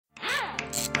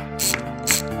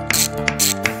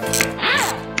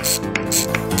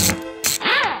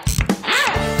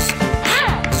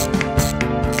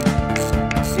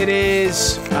It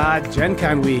is Gen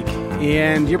Con week,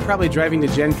 and you're probably driving to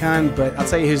Gen Con, but I'll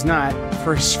tell you who's not.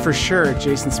 For sure,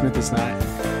 Jason Smith is not.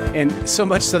 And so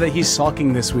much so that he's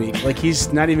sulking this week. Like,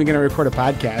 he's not even going to record a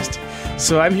podcast.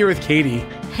 So I'm here with Katie.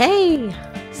 Hey.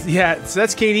 Yeah, so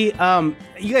that's Katie.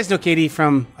 You guys know Katie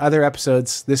from other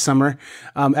episodes this summer,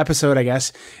 episode, I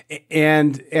guess.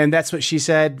 And that's what she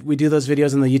said. We do those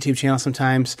videos on the YouTube channel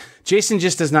sometimes. Jason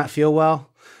just does not feel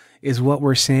well, is what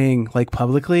we're saying, like,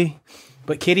 publicly.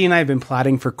 But Katie and I have been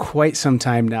plotting for quite some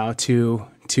time now to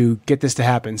get this to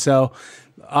happen. So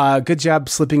good job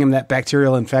slipping him that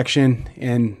bacterial infection.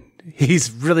 And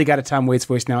he's really got a Tom Waits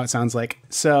voice now, it sounds like.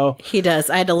 So he does.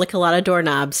 I had to lick a lot of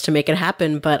doorknobs to make it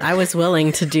happen, but I was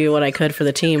willing to do what I could for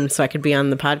the team so I could be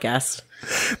on the podcast.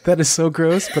 That is so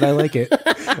gross, but I like it.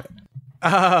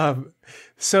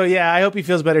 So yeah, I hope he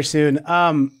feels better soon.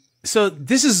 So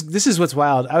this is what's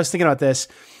wild. I was thinking about this.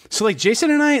 So like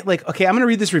Jason and I, like, okay, I'm going to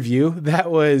read this review that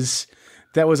was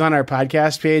on our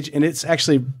podcast page, and it's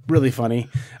actually really funny.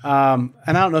 And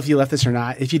I don't know if you left this or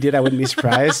not. If you did, I wouldn't be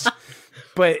surprised.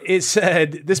 But it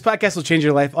said, this podcast will change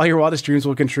your life. All your wildest dreams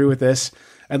will come true with this,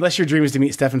 unless your dream is to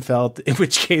meet Stefan Feld, in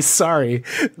which case, sorry.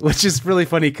 Which is really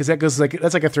funny because that's like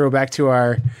a throwback to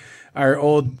our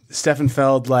old Stefan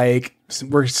Feld, like,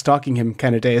 we're stalking him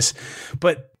kind of days.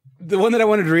 But the one that I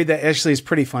wanted to read that actually is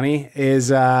pretty funny is,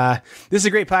 this is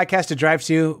a great podcast to drive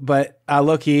to, but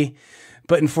low-key,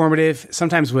 but informative,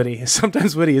 sometimes witty.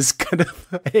 Sometimes witty is kind of,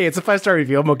 hey, it's a 5-star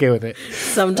review. I'm okay with it.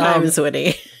 Sometimes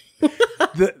witty.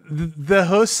 The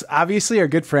hosts obviously are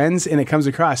good friends, and it comes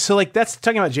across. So like, that's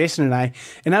talking about Jason and I,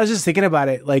 and I was just thinking about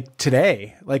it like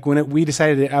today, like when we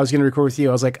decided I was going to record with you,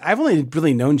 I was like, I've only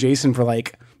really known Jason for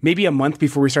like maybe a month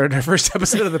before we started our first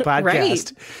episode of the podcast.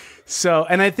 Right. So,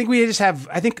 and I think we just have,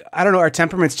 I don't know, our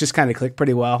temperaments just kind of click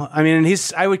pretty well. I mean,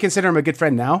 and I would consider him a good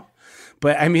friend now,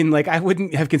 but I mean, like, I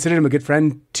wouldn't have considered him a good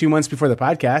friend 2 months before the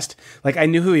podcast. Like, I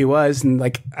knew who he was, and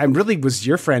like, I really was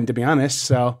your friend, to be honest.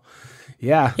 So,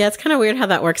 yeah. Yeah, it's kind of weird how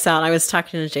that works out. I was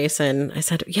talking to Jason. I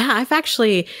said, yeah, I've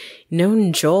actually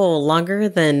known Joel longer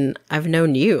than I've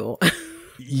known you.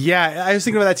 Yeah, I was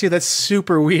thinking about that too. That's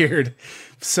super weird.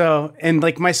 So, and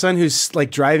like my son who's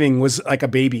like driving was like a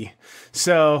baby.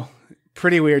 So,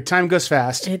 pretty weird. Time goes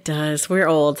fast. It does. We're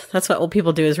old. That's what old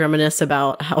people do, is reminisce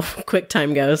about how quick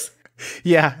time goes.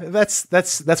 Yeah,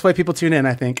 that's why people tune in,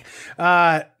 I think.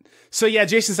 So yeah,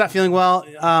 Jason's not feeling well.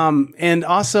 And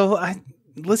also,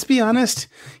 let's be honest,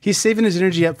 he's saving his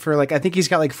energy up for like, I think he's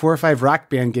got like 4 or 5 rock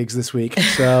band gigs this week.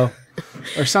 So,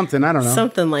 or something, I don't know.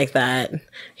 Something like that.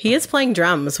 He is playing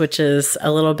drums, which is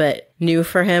a little bit new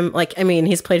for him. Like, I mean,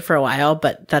 he's played for a while,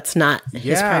 but that's not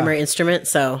his primary instrument,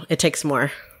 so it takes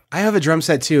more. I have a drum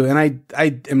set too, and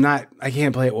I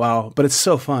can't play it well, but it's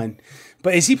so fun.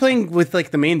 But is he playing with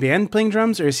like the main band playing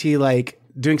drums, or is he like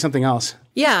doing something else?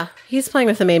 Yeah, he's playing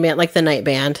with the main band, like the night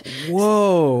band.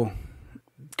 Whoa.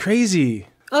 Crazy.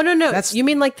 Oh, no. You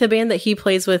mean like the band that he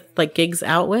plays with, like gigs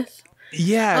out with?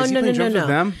 Yeah. Oh, is he playing drums with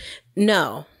them?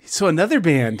 No. So another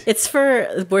band. It's for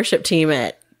the worship team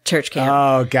at church camp.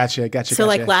 Oh, gotcha. So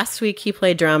like last week he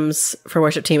played drums for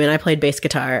worship team, and I played bass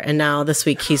guitar, and now this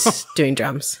week he's doing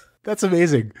drums. That's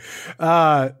amazing.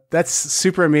 That's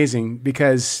super amazing,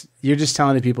 because you're just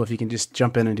talented people if you can just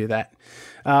jump in and do that.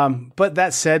 But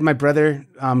that said, my brother,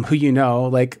 who you know,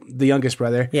 like the youngest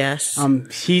brother, yes,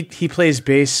 he plays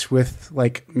bass with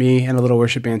like me and a little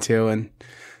worship band too, and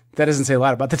that doesn't say a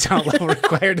lot about the talent level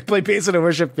required to play bass in a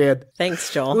worship band.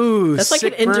 Thanks, Joel. Ooh, that's like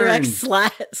an indirect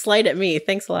slight at me.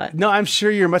 Thanks a lot. No, I'm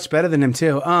sure you're much better than him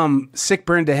too. Sick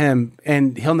burn to him,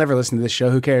 and he'll never listen to this show.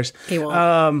 Who cares? He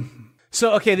won't.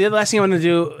 So, okay, the last thing I want to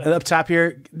do up top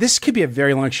here, this could be a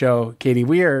very long show, Katie.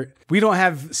 We don't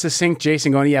have succinct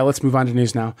Jason going, yeah, let's move on to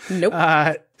news now. Nope.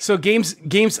 So games,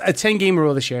 a 10-game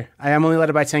rule this year. I am only allowed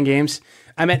to buy 10 games.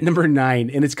 I'm at number 9,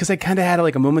 and it's because I kind of had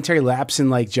like a momentary lapse in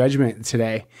like judgment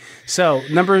today. So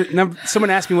someone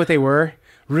asked me what they were.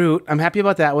 Root, I'm happy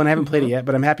about that one. I haven't played it yet,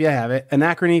 but I'm happy I have it.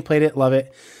 Anachrony, played it, love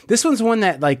it. This one's one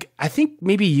that like I think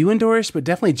maybe you endorsed, but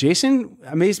definitely Jason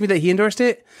amazed me that he endorsed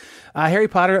it. Harry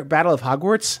Potter Battle of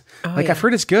Hogwarts. I've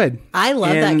heard it's good. I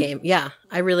love that game. Yeah,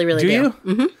 I really, really do. Do you?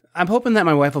 Mm-hmm. I'm hoping that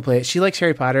my wife will play it. She likes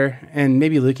Harry Potter, and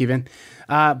maybe Luke even.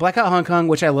 Blackout Hong Kong,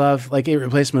 which I love. Like, it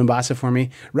replaced Mombasa for me.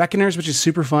 Reckoners, which is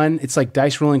super fun. It's like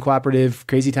dice rolling cooperative,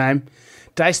 crazy time.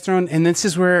 Dice Throne, and this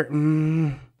is where...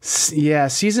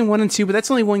 season 1 and 2, but that's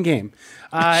only one game.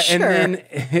 Sure.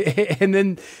 And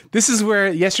then this is where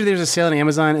yesterday there was a sale on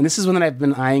Amazon, and this is one that I've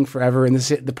been eyeing forever. And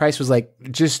the price was like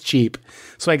just cheap,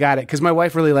 so I got it because my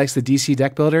wife really likes the DC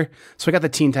deck builder. So I got the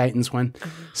Teen Titans one.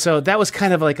 So that was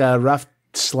kind of like a rough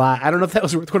slot. I don't know if that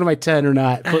was worth one of my 10 or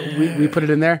not, but we put it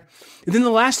in there. And then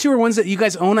the last two are ones that you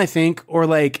guys own, I think, or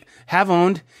like have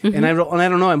owned, and I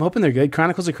don't know. I'm hoping they're good.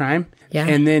 Chronicles of Crime,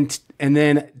 and then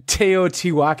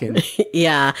Teo-Tay-oh-tee-wah-cahn.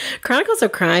 Yeah, Chronicles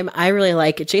of Crime. I really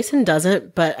like it. Jason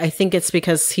doesn't, but I think it's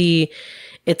because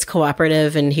it's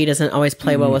cooperative and he doesn't always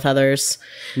play well with others.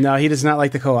 No, he does not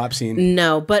like the co-op scene.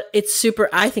 No, but it's super.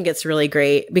 I think it's really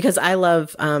great because I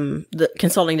love the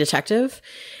Consulting Detective,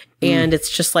 and it's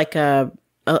just like a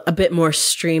bit more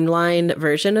streamlined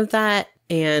version of that.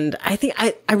 And I think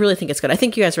I really think it's good. I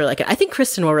think you guys really like it. I think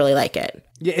Kristen will really like it.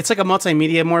 Yeah, it's like a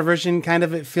multimedia more version, kind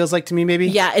of. It feels like to me, maybe.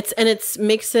 Yeah, it's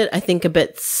makes it, I think, a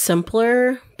bit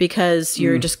simpler because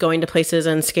you're just going to places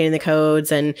and scanning the codes,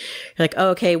 and you're like, oh,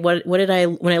 okay, what did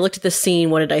when I looked at the scene,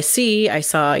 what did I see? I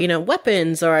saw,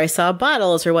 weapons, or I saw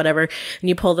bottles, or whatever, and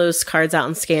you pull those cards out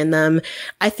and scan them.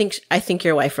 I think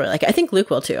your wife really like it. I think Luke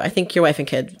will too. I think your wife and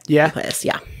kid will play this.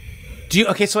 Yeah.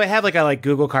 Okay, so I have like a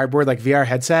Google Cardboard VR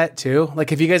headset too. Like,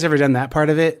 have you guys ever done that part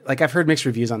of it? Like, I've heard mixed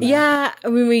reviews on that. Yeah,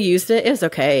 when we used it, it was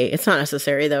okay. It's not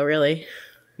necessary though, really.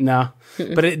 No,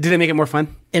 but did it make it more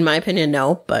fun? In my opinion,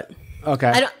 no. But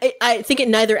okay, I think it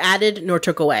neither added nor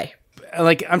took away.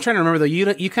 Like, I'm trying to remember though.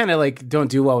 You kind of like don't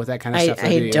do well with that kind of stuff.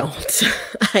 I don't.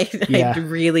 I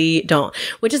really don't.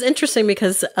 Which is interesting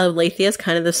because Alethea is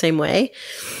kind of the same way.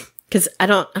 Because I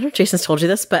don't know if Jason's told you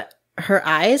this, but her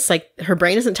eyes, like her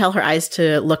brain doesn't tell her eyes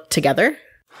to look together.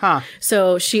 Huh.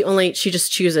 So she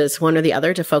just chooses one or the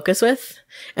other to focus with,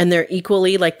 and they're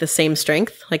equally like the same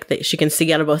strength. Like she can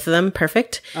see out of both of them.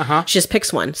 Perfect. She just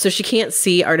picks one. So she can't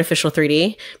see artificial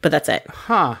 3D, but that's it.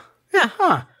 Huh. Yeah.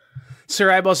 Huh. So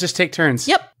her eyeballs just take turns.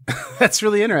 Yep. That's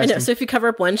really interesting. I know. So if you cover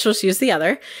up one, she'll just use the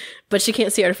other, but she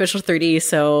can't see artificial 3D.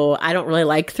 So I don't really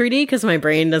like 3D because my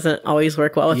brain doesn't always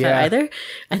work well with that either.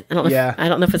 I don't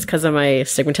know if it's because of my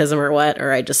astigmatism or what,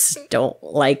 or I just don't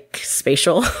like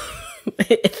spatial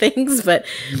things, but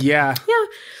yeah.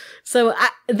 So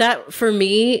that for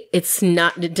me,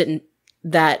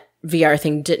 that VR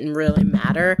thing didn't really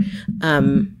matter.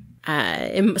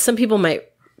 Some people might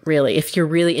really, if you're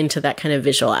really into that kind of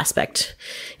visual aspect,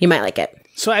 you might like it.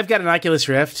 So I've got an Oculus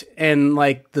Rift, and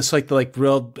like this, like the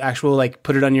real actual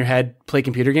put it on your head, play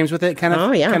computer games with it kind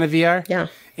of kind of VR. Yeah,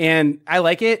 and I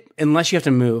like it unless you have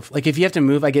to move. Like if you have to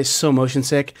move, I get so motion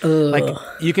sick. Ugh. Like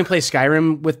you can play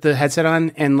Skyrim with the headset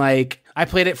on, and like I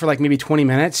played it for like maybe 20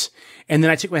 minutes, and then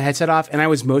I took my headset off, and I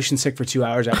was motion sick for 2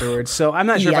 hours afterwards. So I'm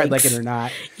not sure if I'd like it or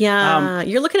not. Yeah,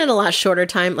 you're looking at a lot shorter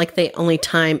time. Like they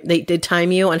did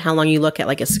time you on how long you look at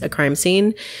like a crime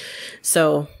scene.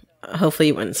 So hopefully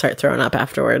you wouldn't start throwing up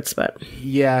afterwards, but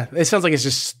yeah, it sounds like it's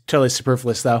just totally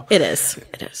superfluous though. It is.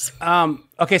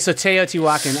 Okay, so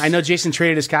Teo-Tay-oh-tee-wah-cahn. I know Jason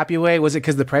traded his copy away. Was it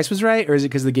because the price was right, or is it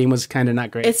because the game was kind of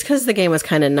not great? It's because the game was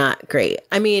kind of not great.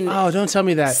 I mean, oh, don't tell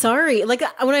me that. Sorry. Like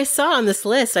when I saw it on this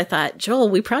list, I thought, Joel,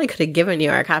 we probably could have given you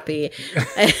our copy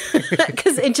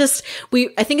because I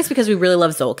think it's because we really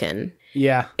love Zolkin.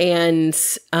 Yeah. And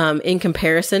in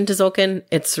comparison to Zolkin,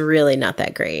 it's really not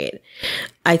that great.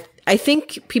 I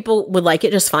think people would like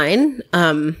it just fine,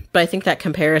 but I think that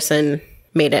comparison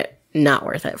made it not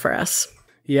worth it for us.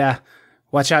 Yeah.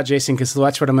 Watch out, Jason, because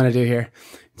watch what I'm going to do here.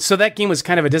 So that game was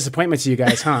kind of a disappointment to you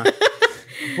guys, huh?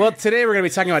 Well, today we're going to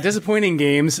be talking about disappointing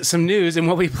games, some news, and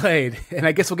what we played. And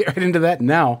I guess we'll get right into that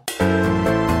now.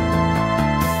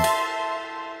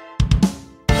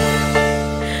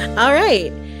 All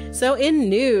right. So in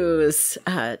news,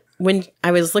 when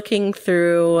I was looking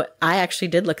through, I actually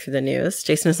did look through the news.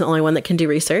 Jason is the only one that can do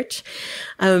research.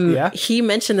 He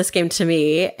mentioned this game to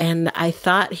me, and I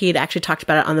thought he'd actually talked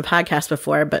about it on the podcast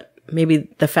before, but maybe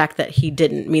the fact that he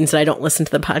didn't means that I don't listen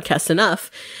to the podcast enough.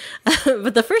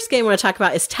 But the first game I want to talk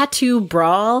about is Tattoo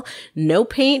Brawl, no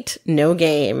paint, no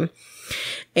game.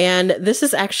 And this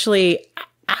is actually,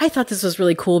 I thought this was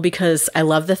really cool because I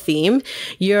love the theme.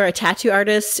 You're a tattoo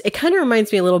artist. It kind of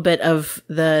reminds me a little bit of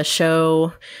the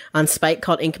show on Spike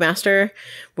called Ink Master,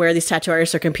 where these tattoo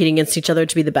artists are competing against each other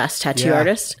to be the best tattoo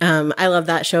artist. I love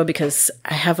that show because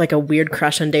I have like a weird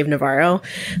crush on Dave Navarro.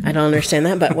 I don't understand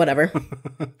that, but whatever.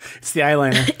 It's the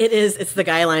eyeliner. It is. It's the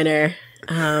guy liner.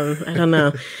 I don't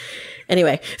know.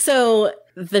 Anyway, so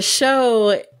the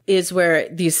show is where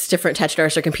these different tattoo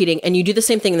artists are competing, and you do the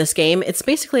same thing in this game. It's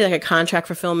basically like a contract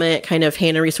fulfillment, kind of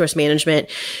hand and resource management.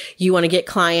 You want to get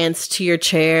clients to your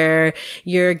chair.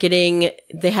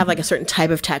 They have like a certain type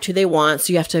of tattoo they want.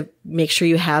 So you have to make sure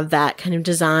you have that kind of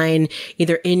design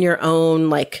either in your own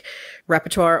like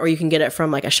repertoire, or you can get it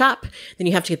from like a shop. Then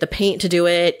you have to get the paint to do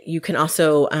it. You can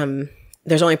also,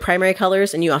 there's only primary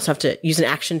colors, and you also have to use an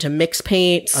action to mix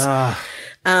paints.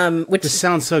 Which this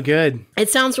sounds so good. It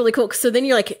sounds really cool. So then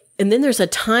you're like, And then there's a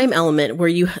time element where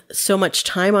you so much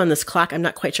time on this clock. I'm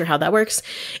not quite sure how that works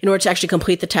in order to actually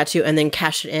complete the tattoo and then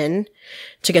cash it in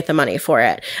to get the money for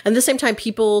it. And at the same time,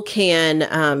 people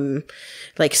can,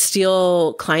 like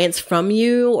steal clients from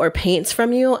you or paints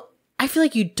from you. I feel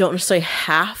like you don't necessarily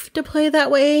have to play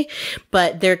that way,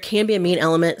 but there can be a mean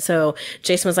element. So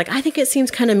Jason was like, I think it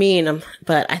seems kind of mean,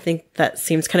 but I think that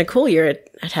seems kind of cool. You're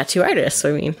a tattoo artist.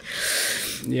 So, I mean,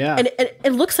 yeah. And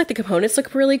it looks like the components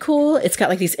look really cool. It's got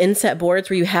like these inset boards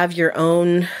where you have your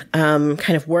own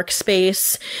kind of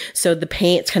workspace. So the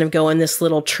paints kind of go in this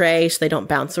little tray so they don't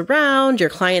bounce around. Your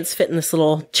clients fit in this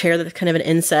little chair that's kind of an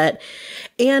inset.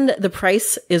 And the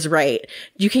price is right.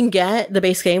 You can get the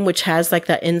base game, which has like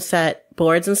that inset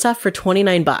boards and stuff, for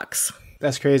 $29.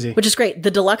 That's crazy. Which is great.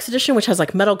 The deluxe edition, which has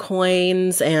like metal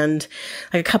coins and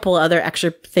like a couple other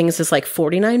extra things, is like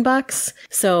 $49.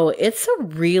 So it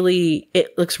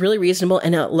looks really reasonable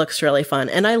and it looks really fun.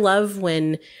 And I love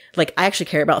when, like, I actually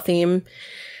care about theme,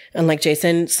 unlike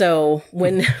Jason. So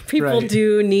when people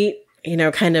do neat,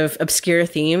 kind of obscure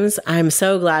themes, I'm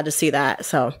so glad to see that.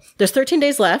 So there's 13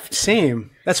 days left.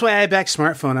 Same. That's why I back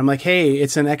Smartphone. I'm like, hey,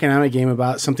 it's an economic game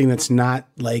about something that's not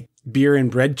like beer and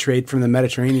bread trade from the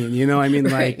Mediterranean. I mean,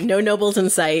 like no nobles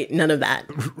in sight, none of that.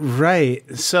 Right.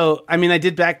 So, I mean, I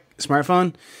did back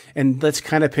Smartphone, and that's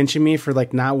kind of pinching me for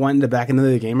like not wanting to back into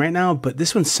the game right now. But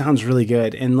this one sounds really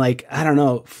good. And like, I don't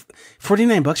know,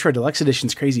 $49 for a deluxe edition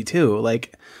is crazy too.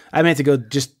 Like, I may have to go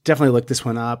just definitely look this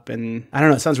one up. And I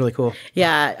don't know, it sounds really cool.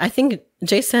 Yeah. I think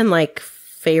Jason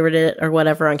favorited it or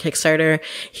whatever on Kickstarter.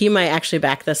 He might actually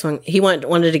back this one. He wanted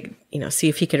to, see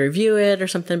if he could review it or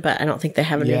something, but I don't think they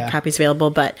have any copies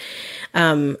available. But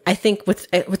I think with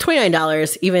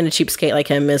 $29, even a cheapskate like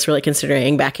him is really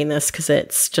considering backing this because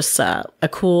it's just a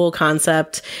cool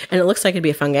concept and it looks like it'd be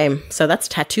a fun game. So that's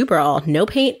Tattoo Brawl. No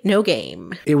paint, no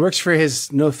game. It works for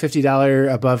his no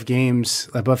 $50 above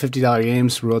 $50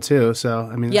 games rule too. So,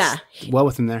 I mean, that's well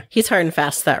within there. He's hard and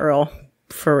fast, that rule.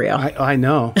 For real. I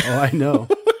know. Oh, I know.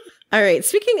 All right.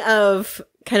 Speaking of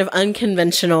kind of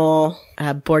unconventional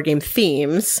board game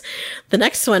themes, the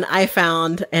next one I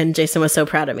found, and Jason was so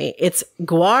proud of me, it's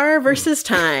Gwar versus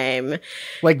Time.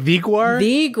 Like the Gwar?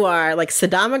 The Gwar, like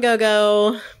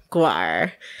Sadamagogo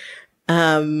Gwar.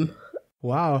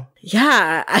 Wow.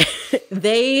 Yeah.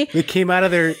 They came out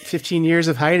of their 15 years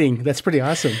of hiding. That's pretty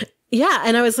awesome. Yeah.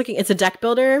 And I was looking, it's a deck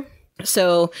builder.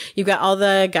 So you've got all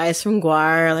the guys from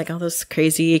Gwar, like all those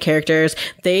crazy characters.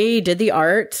 They did the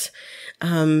art.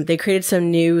 They created some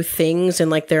new things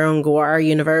in like their own Gwar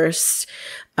universe.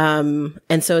 And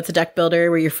so it's a deck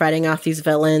builder where you're fighting off these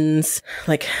villains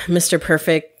like Mr.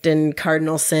 Perfect and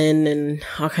Cardinal Sin and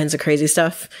all kinds of crazy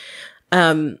stuff.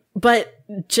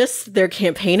 But just their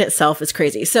campaign itself is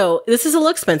crazy. So this is a little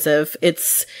expensive.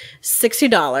 It's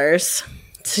 $60.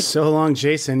 So long,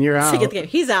 Jason. You're out. To get the game.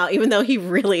 He's out, even though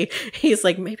he's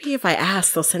like, maybe if I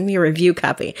ask, they'll send me a review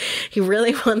copy. He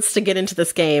really wants to get into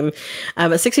this game. But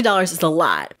 $60 is a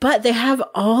lot. But they have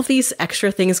all these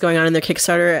extra things going on in their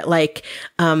Kickstarter. Like,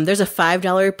 there's a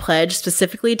 $5 pledge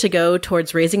specifically to go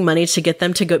towards raising money to get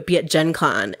them to go be at Gen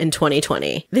Con in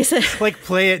 2020. They said, like,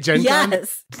 play at Gen Con?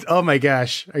 Yes. Oh my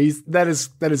gosh. That is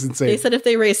insane. They said if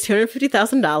they raise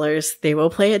 $250,000, they will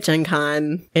play at Gen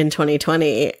Con in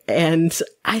 2020. And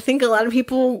I think a lot of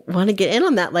people want to get in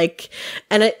on that. Like,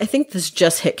 and I think this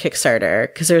just hit Kickstarter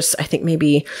because there's, I think,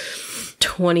 maybe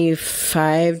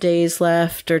 25 days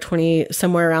left or 20,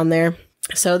 somewhere around there.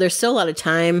 So there's still a lot of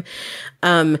time.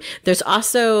 There's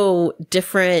also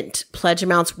different pledge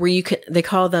amounts where they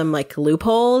call them like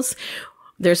loopholes.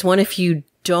 There's one if you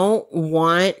don't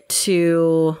want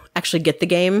to actually get the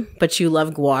game, but you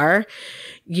love Gwar,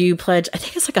 you pledge, I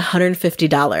think it's like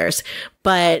 $150,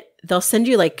 but they'll send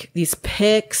you like these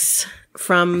pics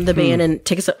from the band and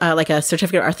take like a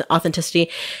certificate of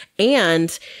authenticity,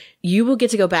 and you will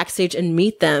get to go backstage and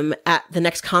meet them at the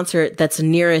next concert that's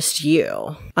nearest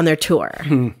you on their tour.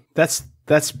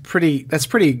 That's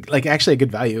pretty like actually a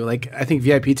good value. Like I think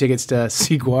VIP tickets to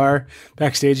see Gwar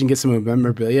backstage and get some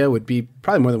memorabilia would be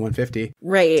probably more than $150.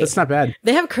 Right. So it's not bad.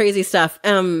 They have crazy stuff.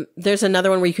 There's another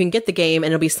one where you can get the game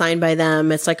and it'll be signed by them.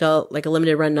 It's like a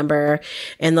limited run number,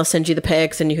 and they'll send you the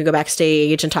pics and you can go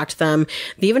backstage and talk to them.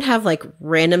 They even have like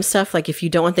random stuff. Like if you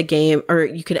don't want the game, or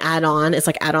you can add on, it's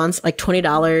like add-ons, like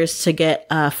 $20 to get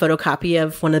a photocopy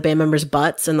of one of the band members'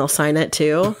 butts, and they'll sign it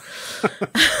too.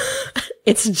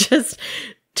 It's just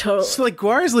total. So like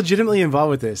Gwar is legitimately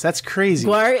involved with this. That's crazy.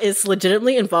 Gwar is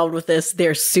legitimately involved with this.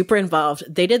 They're super involved.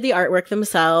 They did the artwork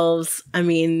themselves. I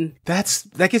mean, that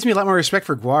gives me a lot more respect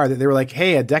for Gwar, that they were like,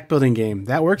 hey, a deck building game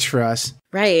that works for us.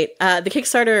 Right. The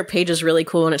Kickstarter page is really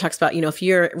cool, and it talks about, if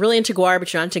you're really into Gwar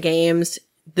but you're not into games,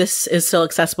 this is still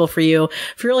accessible for you.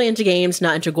 If you're really into games,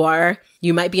 not into Gwar,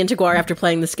 you might be into Gwar after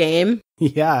playing this game.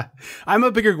 Yeah. I'm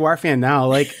a bigger Gwar fan now,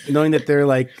 like knowing that they're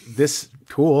like this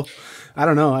cool. I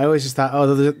don't know. I always just thought,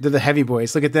 oh, they're the heavy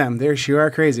boys. Look at them. They sure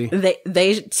are crazy.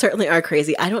 They certainly are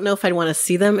crazy. I don't know if I'd want to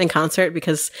see them in concert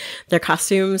because their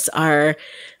costumes are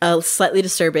slightly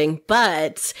disturbing,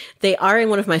 but they are in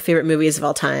one of my favorite movies of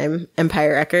all time,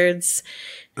 Empire Records.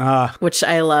 Which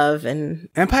I love. And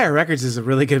Empire Records is a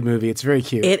really good movie. It's very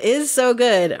cute. It is so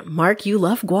good. Mark, you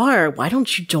love Gwar. Why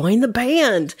don't you join the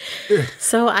band?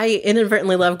 So I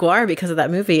inadvertently love Gwar because of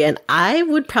that movie, and I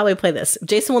would probably play this.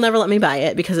 Jason will never let me buy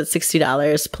it because it's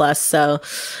 $60 plus. So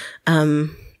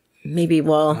maybe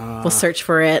we'll search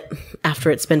for it after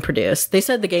it's been produced. They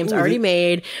said the game's already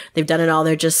made. They've done it all.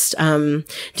 They're just doing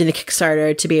the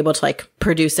Kickstarter to be able to like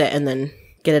produce it and then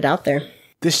get it out there.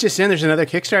 This just in, there's another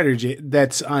Kickstarter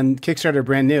that's on Kickstarter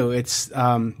brand new. It's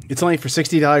only for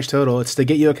 $60 total. It's to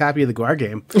get you a copy of the Gwar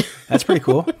game. That's pretty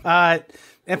cool.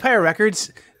 Empire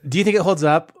Records, do you think it holds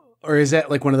up? Or is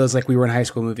that like one of those like we were in high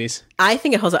school movies? I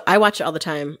think it holds up. I watch it all the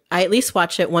time. I at least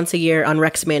watch it once a year on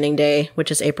Rex Manning Day,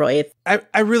 which is April 8th.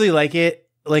 I really like it.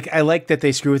 Like, I like that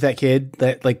they screw with that kid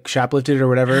that like shoplifted or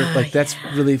whatever. Like, that's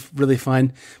really, really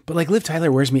fun. But like Liv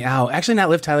Tyler wears me out. Actually, not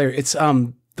Liv Tyler. It's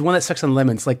the one that sucks on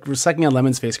lemons, like we're sucking on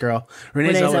lemons face girl.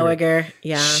 Renee Zellweger.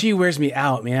 Yeah. She wears me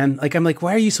out, man. Like, I'm like,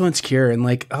 why are you so insecure? And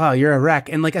like, oh, you're a wreck.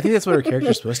 And like, I think that's what her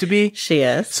character's supposed to be. She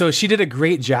is. So she did a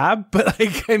great job, but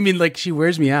like, I mean, like, she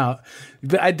wears me out.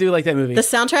 But I do like that movie. The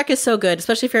soundtrack is so good,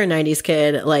 especially if you're a 90s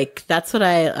kid. Like, that's what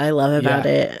I love about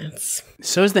it.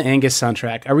 So is the Angus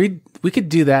soundtrack. We could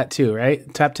do that too,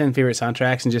 right? Top 10 favorite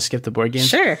soundtracks and just skip the board game.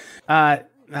 Sure.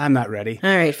 I'm not ready.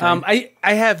 All right, fine.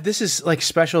 I have, this is like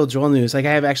special Joel news. Like,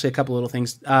 I have actually a couple little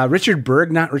things. Richard Berg,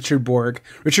 not Richard Borg.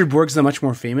 Richard Borg's the much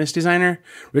more famous designer.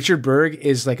 Richard Berg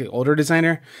is like an older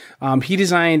designer. He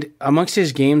designed, amongst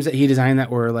his games that he designed that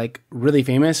were like really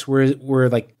famous were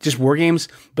like just war games,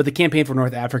 but the campaign for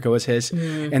North Africa was his.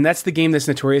 And that's the game that's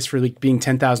notorious for like being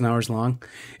 10,000 hours long,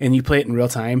 and you play it in real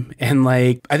time. And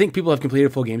like, I think people have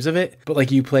completed full games of it, but like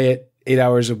you play it 8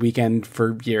 hours a weekend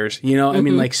for years, you know? I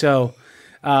mean, like, so...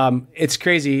 it's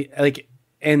crazy. Like,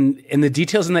 and the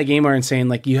details in that game are insane.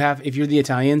 Like, if you're the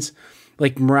Italians,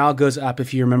 like morale goes up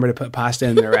if you remember to put pasta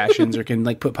in their rations or can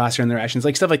like put pasta in their rations,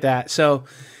 like stuff like that. So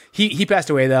he passed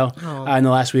away though, in the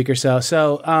last week or so.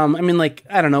 So, I mean, like,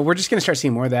 I don't know. We're just going to start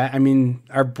seeing more of that. I mean,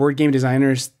 our board game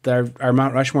designers, our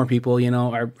Mount Rushmore people, you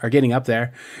know, are getting up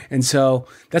there. And so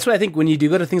that's what I think when you do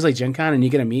go to things like Gen Con and you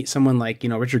get to meet someone like, you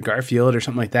know, Richard Garfield or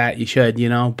something like that, you should, you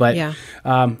know, but,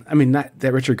 I mean, not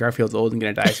that Richard Garfield's old and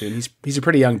going to die soon. He's a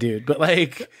pretty young dude, but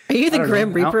like, are you the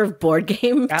Grim Reaper of board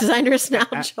game designers now,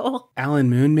 Joel? Alan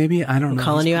Moon, maybe? I don't know. I'm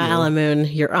calling you out, Alan Moon.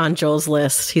 You're on Joel's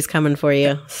list. He's coming for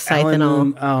you. Scythe and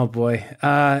all. Oh boy.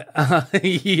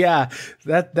 Yeah,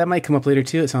 that might come up later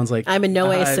too. It sounds like I'm in no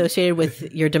way associated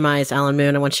with your demise, Alan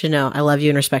Moon. I want you to know I love you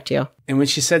and respect you. And when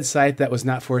she said scythe, that was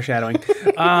not foreshadowing.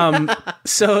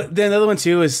 So then the other one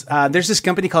too is there's this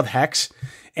company called Hex,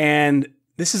 and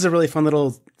this is a really fun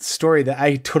little story that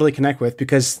I totally connect with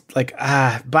because like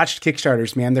botched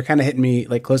Kickstarters, man, they're kind of hitting me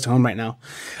like close to home right now.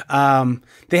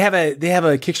 They have a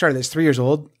Kickstarter that's 3 years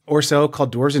old or so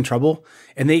called Dwarves in Trouble,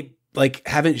 and they like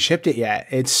haven't shipped it yet.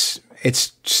 It's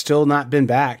still not been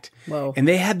backed. Whoa. And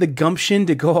they had the gumption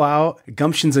to go out.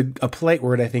 Gumption's a polite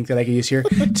word, I think, that I could use here,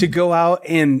 to go out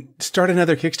and start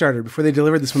another Kickstarter before they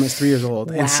delivered this one that's 3 years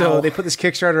old. Wow. And so they put this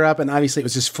Kickstarter up, and obviously it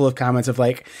was just full of comments of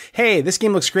like, hey, this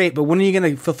game looks great, but when are you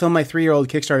going to fulfill my 3-year-old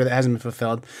Kickstarter that hasn't been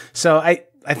fulfilled? So I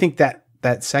think that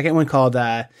second one called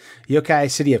Yokai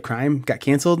City of Crime got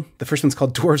canceled. The first one's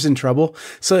called Dwarves in Trouble.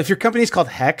 So if your company's called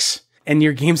Hex and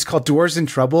your game's called Dwarves in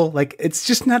Trouble, like, it's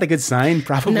just not a good sign,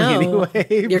 probably, anyway.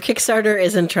 Your Kickstarter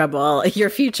is in trouble.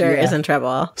 Your future is in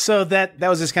trouble. So that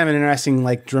was just kind of an interesting,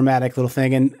 like, dramatic little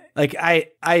thing. And like, I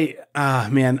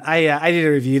did a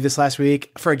review this last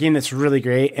week for a game that's really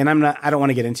great, and I don't want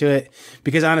to get into it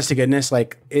because, honest to goodness,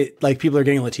 like people are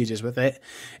getting litigious with it,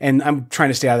 and I'm trying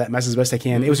to stay out of that mess as best I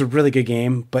can. It was a really good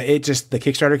game, but the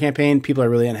Kickstarter campaign, people are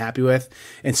really unhappy with,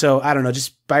 and so I don't know,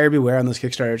 just buyer beware on those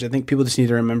Kickstarters. I think people just need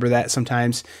to remember that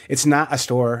sometimes it's not a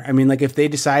store. I mean, like, if they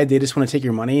decide they just want to take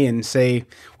your money and say,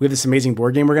 we have this amazing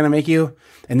board game we're going to make you,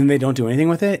 and then they don't do anything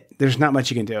with it, there's not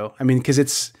much you can do. I mean,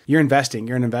 because you're investing,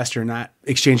 you're an investor, not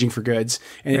exchanging for goods.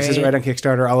 And it says it right on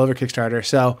Kickstarter, all over Kickstarter.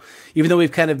 So even though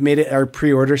we've kind of made it our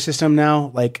pre-order system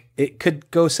now, like, it could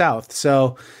go south.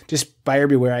 So just buyer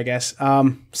beware, I guess.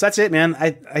 So that's it, man.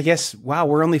 I guess, wow,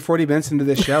 we're only 40 minutes into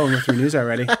this show and we're through news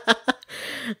already.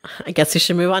 I guess we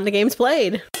should move on to games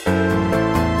played.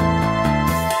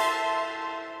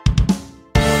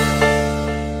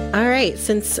 All right. right.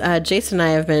 Since Jason and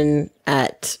I have been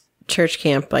at church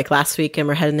camp like last week and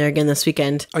we're heading there again this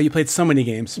weekend. Oh, you played so many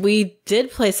games. We did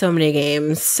play so many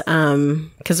games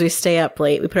because we stay up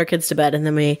late. We put our kids to bed and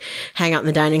then we hang out in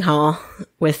the dining hall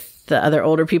with the other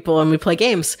older people and we play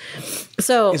games.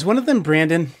 So is one of them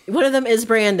Brandon? One of them is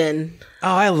Brandon.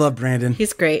 Oh, I love Brandon.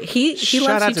 He's great. He Shout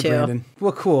loves out you to too. Brandon.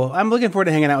 Well, cool. I'm looking forward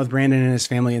to hanging out with Brandon and his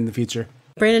family in the future.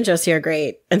 Brandon and Josie are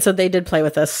great. And so they did play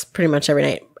with us pretty much every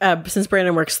night. Since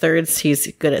Brandon works thirds, he's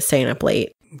good at staying up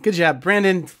late. Good job,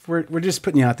 Brandon. We're just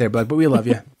putting you out there, bud, but we love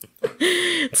you.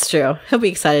 It's true. He'll be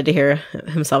excited to hear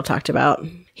himself talked about.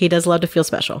 He does love to feel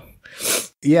special.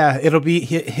 Yeah, he'll be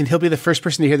the first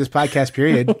person to hear this podcast,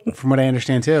 period, from what I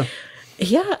understand, too.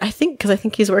 Yeah, I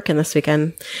think he's working this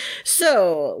weekend.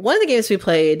 So one of the games we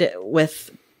played with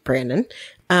Brandon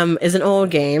is an old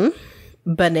game,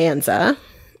 Bonanza,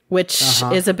 which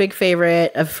is a big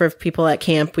favorite for people at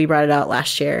camp. We brought it out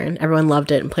last year and everyone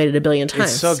loved it and played it a billion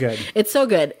times. It's so good. It's so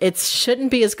good. It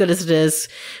shouldn't be as good as it is,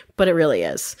 but it really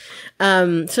is.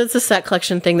 So it's a set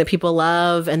collection thing that people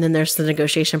love. And then there's the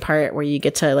negotiation part where you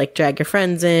get to like drag your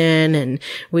friends in and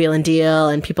wheel and deal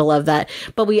and people love that.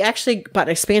 But we actually bought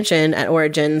an expansion at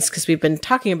Origins because we've been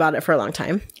talking about it for a long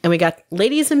time. And we got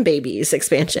Ladies and Babies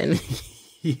expansion.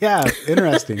 Yeah,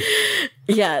 interesting.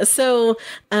 Yeah. So,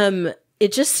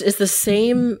 it just is the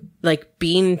same like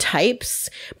bean types,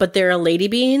 but there are lady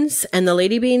beans, and the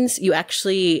lady beans, you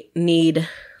actually need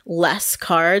less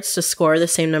cards to score the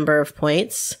same number of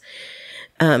points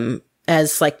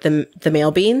as like the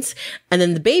male beans. And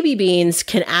then the baby beans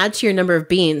can add to your number of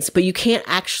beans, but you can't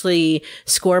actually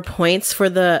score points for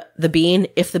the bean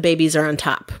if the babies are on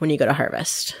top when you go to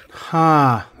harvest.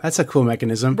 Huh. That's a cool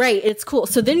mechanism. Right. It's cool.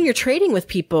 So then you're trading with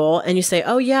people and you say,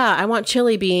 oh yeah, I want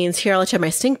chili beans. Here, I'll let you have my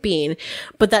stink bean.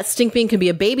 But that stink bean can be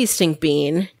a baby stink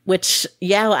bean, which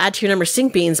will add to your number of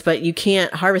stink beans, but you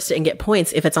can't harvest it and get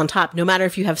points if it's on top, no matter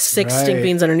if you have six stink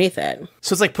beans underneath it.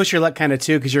 So it's like push your luck kind of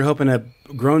too, because you're hoping a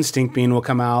grown stink bean will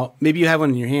come out. Maybe you have one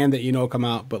in your hand that you know will come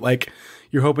out, but like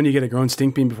you're hoping you get a grown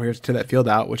stink bean before you have to that field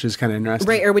out, which is kind of interesting.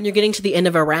 Right. Or when you're getting to the end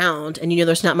of a round and you know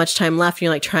there's not much time left, and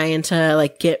you're like trying to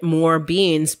like get more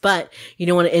beans, but you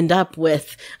don't want to end up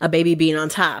with a baby bean on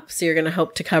top. So you're going to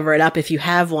hope to cover it up if you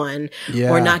have one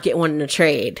or not get one in a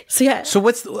trade. So yeah. So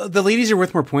what's the ladies are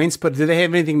worth more points, but do they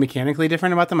have anything mechanically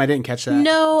different about them? I didn't catch that.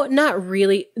 No, not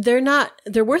really.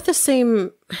 They're worth the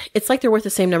same. It's like they're worth the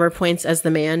same number of points as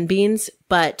the man beans,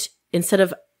 but instead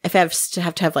of if I have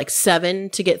to have like 7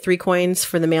 to get 3 coins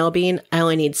for the male bean, I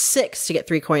only need 6 to get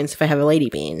 3 coins if I have a lady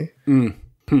bean.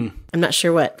 I'm not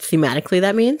sure what thematically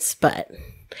that means, but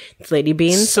lady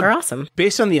beans are awesome.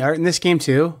 Based on the art in this game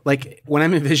too, like when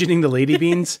I'm envisioning the lady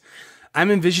beans, I'm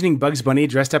envisioning Bugs Bunny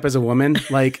dressed up as a woman,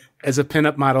 like as a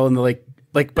pinup model in the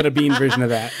like but a bean version of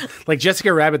that, like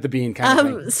Jessica Rabbit the Bean kind of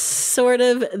thing. Sort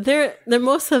of. They're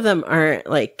most of them aren't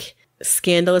like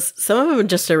scandalous. Some of them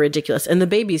just are ridiculous, and the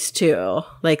babies too.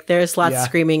 Like there's lots of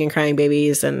screaming and crying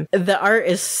babies, and the art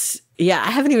is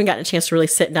I haven't even gotten a chance to really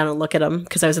sit down and look at them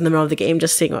because I was in the middle of the game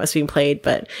just seeing what was being played,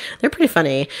 but they're pretty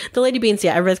funny. The lady beans,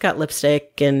 everybody's got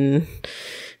lipstick and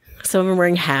some of them are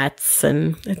wearing hats,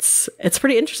 and it's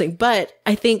pretty interesting. But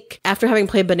I think after having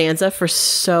played Bonanza for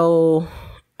so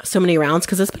many rounds,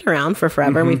 because it's been around for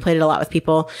forever and we've played it a lot with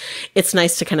people, it's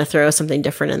nice to kind of throw something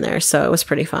different in there. So it was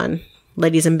pretty fun.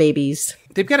 Ladies and Babies.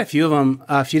 They've got a few of them,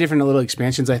 a few different little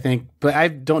expansions, I think, but I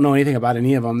don't know anything about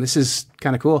any of them. This is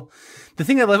kind of cool. The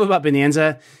thing I love about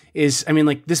Bonanza is, I mean,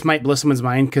 like this might blow someone's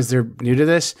mind because they're new to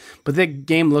this, but the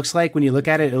game looks like, when you look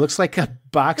at it, it looks like a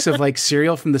box of like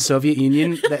cereal from the Soviet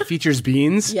Union that features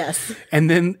beans. Yes. And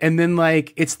then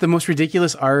like it's the most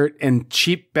ridiculous art and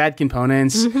cheap, bad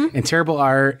components and terrible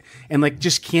art and like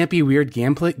just campy, weird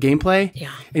gameplay.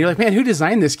 Yeah. And you're like, man, who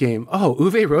designed this game? Oh,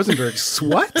 Uwe Rosenberg.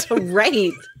 What?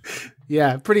 Right.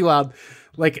 Yeah, pretty wild.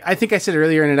 Like, I think I said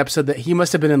earlier in an episode that he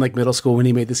must have been in like middle school when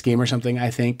he made this game or something,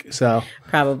 I think. So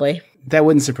probably. That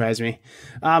wouldn't surprise me.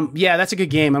 Yeah, that's a good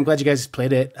game. I'm glad you guys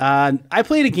played it. I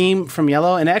played a game from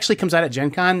Yellow, and it actually comes out at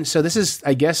Gen Con. So this is,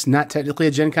 I guess, not technically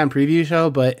a Gen Con preview show,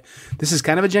 but this is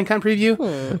kind of a Gen Con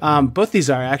preview. Both these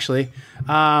are, actually.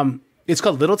 It's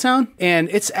called Little Town, and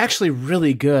it's actually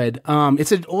really good.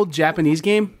 It's an old Japanese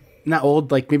game. Not old,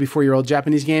 like maybe 4-year-old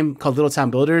Japanese game called Little Town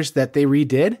Builders that they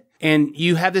redid. And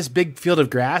you have this big field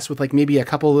of grass with like maybe a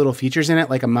couple little features in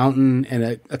it, like a mountain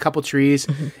and a couple trees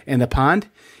and a pond.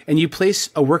 And you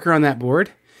place a worker on that board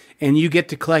and you get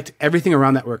to collect everything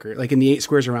around that worker, like in the 8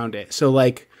 squares around it. So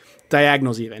like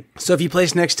diagonals even. So if you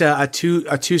place next to a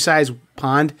two size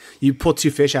pond, you pull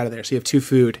 2 fish out of there. So you have 2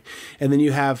 food. And then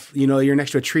you have, you're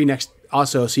next to a tree next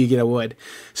also, so you get a wood.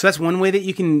 So that's one way that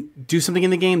you can do something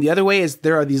in the game. The other way is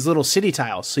there are these little city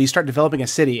tiles. So you start developing a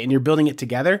city and you're building it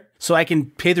together. So I can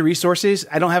pay the resources.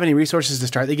 I don't have any resources to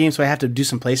start the game, so I have to do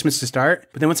some placements to start.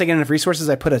 But then once I get enough resources,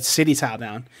 I put a city tile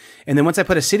down. And then once I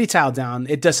put a city tile down,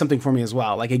 it does something for me as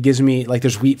well. Like it gives me, like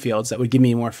there's wheat fields that would give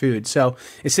me more food. So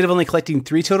instead of only collecting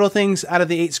 3 total things out of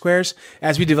the 8 squares,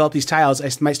 as we develop these tiles, I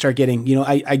might start getting,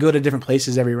 I go to different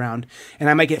places every round and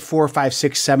I might get 4, 5,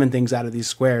 6, 7 things out of these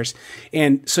squares.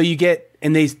 And so you get,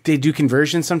 and they do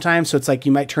conversions sometimes. So it's like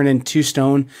you might turn in 2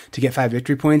 stone to get 5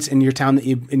 victory points in your town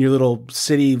in your little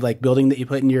city, like building that you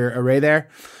put in your array there.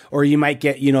 Or you might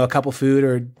get, a couple food,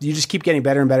 or you just keep getting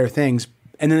better and better things.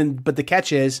 And then, but the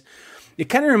catch is, it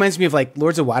kind of reminds me of like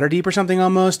Lords of Waterdeep or something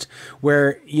almost,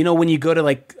 where, when you go to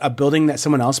like a building that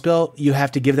someone else built, you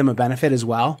have to give them a benefit as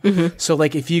well. Mm-hmm. So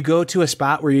like if you go to a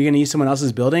spot where you're going to use someone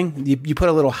else's building, you put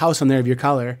a little house on there of your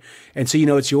color, and so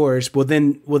it's yours. Well,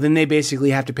 then they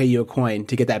basically have to pay you a coin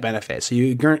to get that benefit. So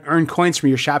you earn coins from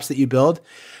your shops that you build,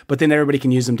 but then everybody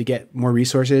can use them to get more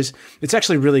resources. It's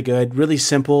actually really good, really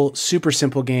simple, super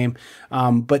simple game,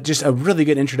 but just a really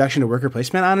good introduction to worker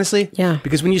placement, honestly. Yeah.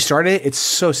 Because when you start it, it's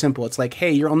so simple. It's like,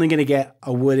 hey, you're only going to get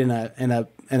a wood and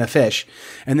a fish.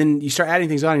 And then you start adding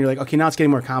things on and you're like, okay, now it's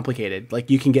getting more complicated. Like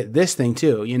you can get this thing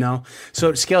too, So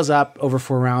it scales up over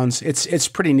 4 rounds. It's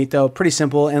pretty neat though, pretty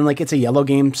simple. And like it's a yellow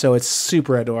game, so it's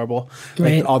super adorable.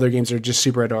 Like right. All their games are just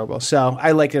super adorable. So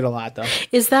I liked it a lot though.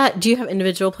 Do you have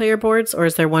individual player boards, or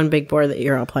is there one big board that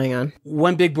you're all playing on?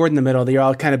 One big board in the middle. You're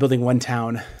all kind of building one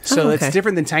town. So It's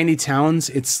different than tiny towns.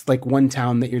 It's like one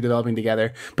town that you're developing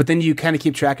together. But then you kind of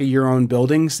keep track of your own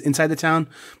buildings inside the town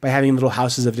by having little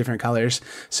houses of different colors.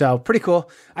 So pretty cool.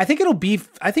 I think it'll be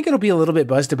a little bit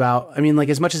buzzed about. I mean, like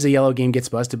as much as a yellow game gets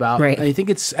buzzed about, right. I think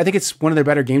it's one of their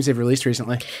better games they've released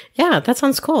recently. Yeah, that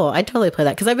sounds cool. I'd totally play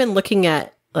that because I've been looking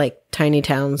at like tiny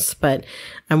towns, but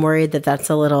I'm worried that that's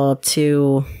a little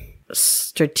too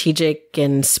strategic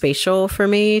and spatial for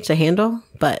me to handle.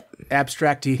 But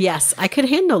abstracty. Yes, I could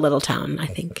handle Little Town, I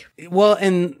think. Well,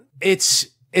 and it's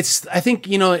I think,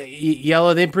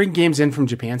 Yellow, they bring games in from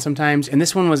Japan sometimes, and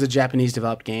this one was a Japanese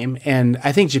developed game, and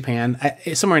I think Japan,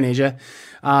 somewhere in Asia,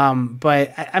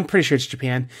 but I'm pretty sure it's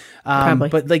Japan. Probably.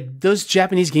 But like those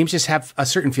Japanese games just have a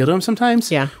certain feel to them sometimes.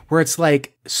 Yeah. Where it's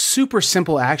like super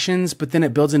simple actions, but then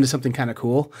it builds into something kind of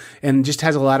cool and just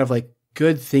has a lot of like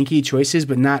good thinky choices,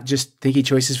 but not just thinky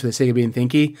choices for the sake of being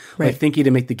thinky, right. Like thinky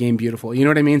to make the game beautiful. You know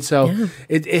what I mean? So yeah.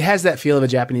 It has that feel of a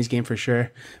Japanese game for sure.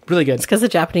 Really good. It's because the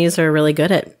Japanese are really good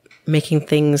at making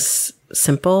things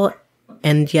simple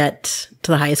and yet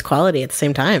to the highest quality at the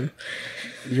same time.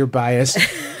 You're biased.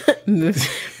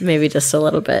 Maybe just a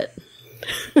little bit.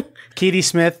 Katie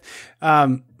Smith,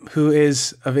 who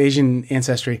is of Asian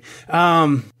ancestry,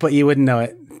 but you wouldn't know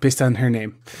it based on her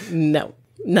name. No,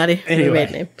 not a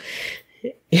anyway. Name.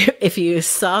 If you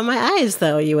saw my eyes,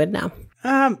 though, you would know.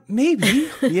 Maybe.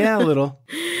 Yeah, a little.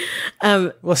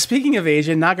 Well, speaking of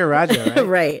Asian, Nagaraja, right?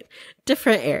 Right.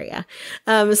 Different area.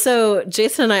 So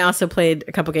Jason and I also played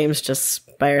a couple games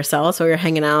just by ourselves. So we were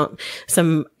hanging out.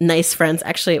 Some nice friends.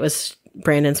 Actually, it was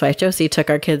Brandon's wife, Josie, took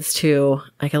our kids to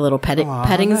like a little petting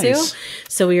nice. zoo.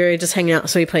 So we were just hanging out.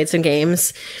 So we played some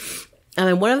games.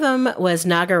 And one of them was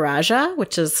Nagaraja,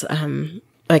 which is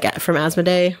like from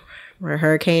Asmodee or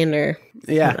Hurricane or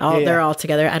they're all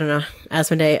together. I don't know.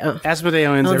 Asmodee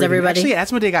owns everybody.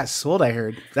 Actually, Asmodee got sold, I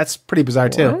heard. That's pretty bizarre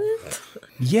too. What?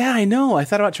 Yeah, I know. I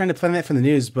thought about trying to plan that from the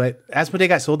news, but Asmodee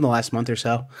got sold in the last month or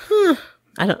so.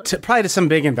 I don't. Probably to some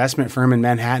big investment firm in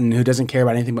Manhattan who doesn't care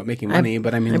about anything but making money.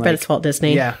 But I mean, I bet it's Walt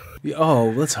Disney. Yeah.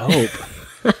 Oh, let's hope.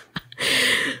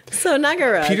 So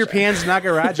Nagaraja. Peter Pan's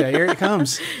Nagaraja. Here it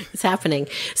comes. It's happening.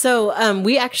 So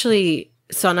we actually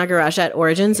saw Nagaraja at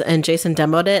Origins, and Jason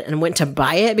demoed it and went to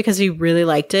buy it because he really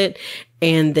liked it,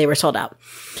 and they were sold out.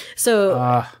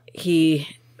 So he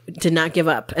did not give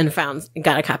up and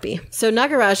got a copy. So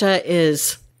Nagaraja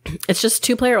it's just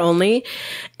 2-player only,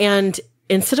 and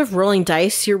instead of rolling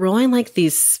dice, you're rolling like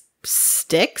these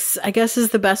sticks, I guess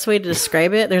is the best way to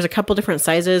describe it. There's a couple different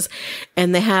sizes,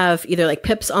 and they have either like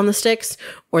pips on the sticks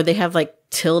or they have like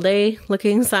tilde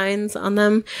looking signs on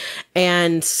them.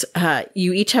 And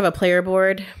you each have a player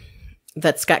board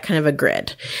that's got kind of a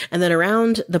grid. And then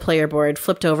around the player board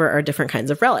flipped over are different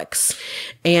kinds of relics.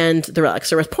 And the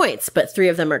relics are worth points, but 3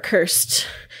 of them are cursed.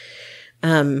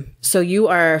 So you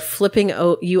are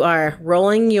you are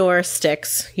rolling your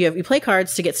sticks. You play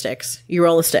cards to get sticks. You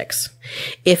roll the sticks.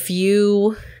 If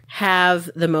you have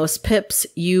the most pips,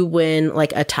 you win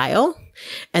like a tile,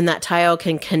 and that tile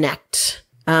can connect,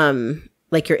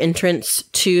 like your entrance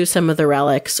to some of the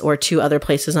relics or to other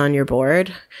places on your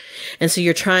board. And so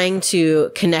you're trying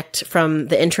to connect from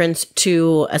the entrance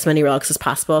to as many relics as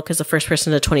possible, because the first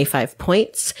person to 25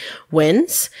 points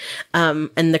wins.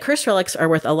 And the curse relics are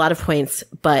worth a lot of points,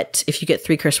 but if you get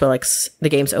 3 curse relics, the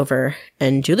game's over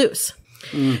and you lose.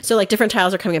 So like different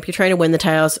tiles are coming up. You're trying to win the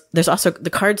tiles. There's also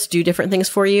the cards do different things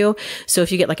for you. So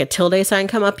if you get like a tilde sign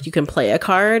come up, you can play a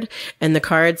card, and the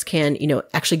cards can, you know,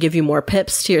 actually give you more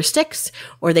pips to your sticks,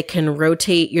 or they can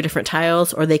rotate your different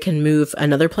tiles, or they can move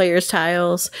another player's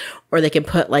tiles, or they can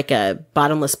put like a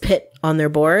bottomless pit on their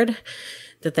board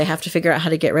that they have to figure out how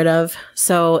to get rid of.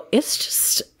 So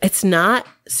it's not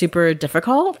super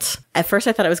difficult. At first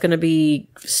I thought it was going to be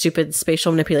stupid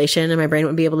spatial manipulation and my brain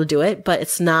wouldn't be able to do it, but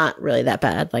it's not really that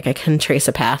bad. Like I can trace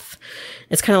a path.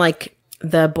 It's kind of like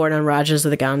the board on Rajas of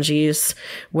the Ganges,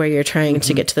 where you're trying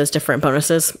to get to those different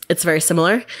bonuses. It's very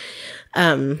similar.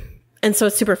 And so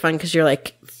it's super fun because you're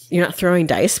not throwing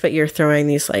dice, but you're throwing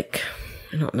these like,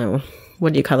 I don't know,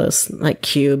 what do you call those? Like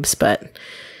cubes, but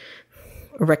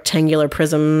rectangular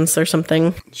prisms or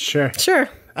something. Sure.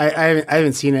 I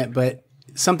haven't seen it, but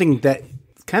something that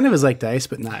kind of is like dice,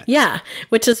 but not. Yeah,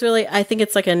 which is really, I think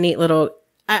it's like a neat little,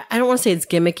 I don't want to say it's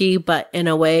gimmicky, but in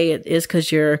a way it is,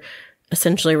 because you're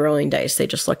essentially rolling dice. They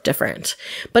just look different,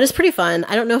 but it's pretty fun.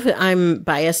 I don't know if I'm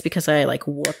biased because I like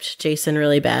whooped Jason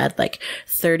really bad, like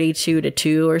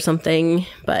 32-2 or something,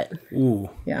 but ooh,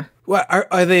 yeah. What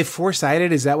are they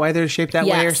 4-sided? Is that why they're shaped that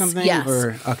way or something? Yes.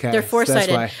 Or, okay. They're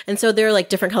 4-sided. And so they're like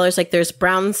different colors. Like there's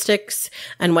brown sticks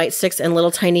and white sticks and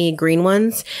little tiny green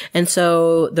ones. And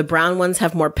so the brown ones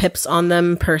have more pips on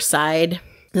them per side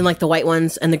than like the white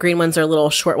ones. And the green ones are little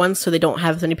short ones, so they don't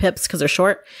have as many pips because they're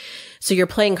short. So you're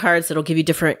playing cards that'll give you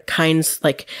different kinds,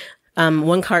 like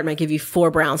one card might give you 4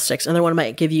 brown sticks. Another one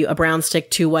might give you a brown stick,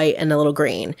 2 white, and a little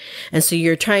green. And so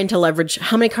you're trying to leverage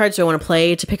how many cards do I want to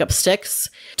play to pick up sticks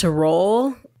to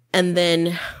roll, and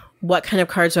then what kind of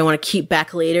cards do I want to keep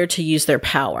back later to use their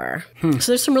power.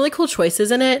 So there's some really cool choices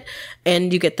in it,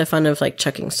 and you get the fun of like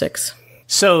chucking sticks.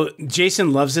 So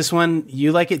Jason loves this one.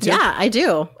 You like it too? Yeah, I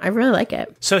do. I really like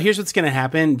it. So here's what's going to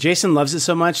happen. Jason loves it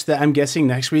so much that I'm guessing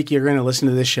next week you're going to listen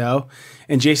to this show,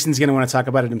 and Jason's going to want to talk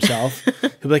about it himself.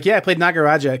 He'll be like, "Yeah, I played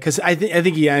Nagaraja," because I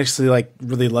think he actually like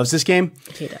really loves this game.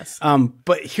 He does.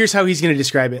 But here's how he's going to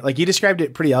describe it. Like you described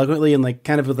it pretty eloquently and like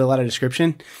kind of with a lot of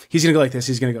description. He's going to go like this.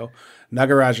 He's going to go,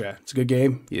 "Nagaraja. It's a good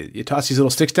game. You toss these little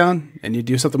sticks down and you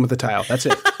do something with the tile. That's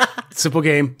it. Simple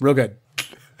game, real good."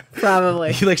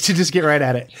 Probably. He likes to just get right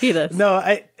at it. He does. No,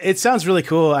 it sounds really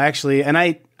cool, actually. And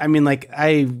I mean, like, I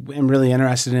am really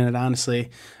interested in it,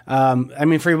 honestly. I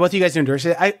mean, for both of you guys to endorse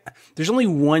it, there's only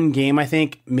one game, I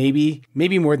think, maybe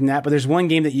more than that, but there's one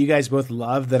game that you guys both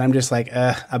love that I'm just like,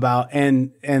 about.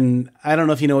 And I don't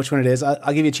know if you know which one it is.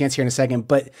 I'll give you a chance here in a second.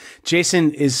 But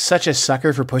Jason is such a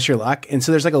sucker for push your luck. And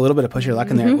so there's like a little bit of push your luck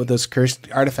in there with those cursed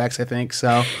artifacts, I think.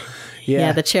 So.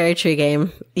 Yeah, the cherry tree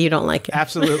game. You don't like it.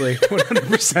 Absolutely.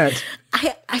 100%.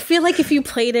 I feel like if you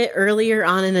played it earlier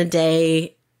on in a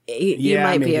day, you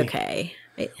might maybe be okay.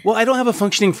 Well, I don't have a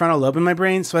functioning frontal lobe in my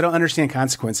brain, so I don't understand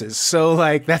consequences. So,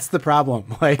 like, that's the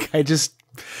problem. Like, I'll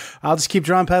just keep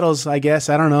drawing petals, I guess.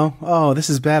 I don't know. Oh, this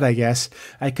is bad, I guess.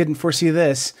 I couldn't foresee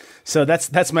this. So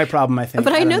that's my problem, I think.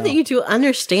 But I know that you do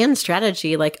understand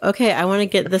strategy. Like, okay, I want to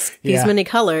get these many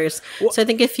colors. Well, so I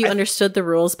think if you understood the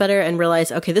rules better and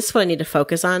realized, okay, this is what I need to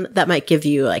focus on, that might give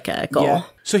you like a goal. Yeah.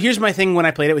 So here's my thing when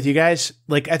I played it with you guys.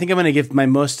 Like, I think I'm going to give my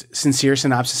most sincere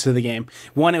synopsis of the game.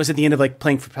 One, it was at the end of like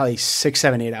playing for probably 6,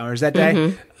 7, 8 hours that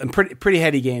day. Pretty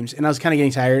heady games. And I was kind of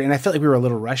getting tired, and I felt like we were a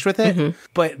little rushed with it.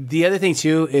 But the other thing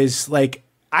too is like,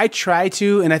 I try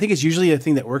to, and I think it's usually a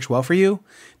thing that works well for you,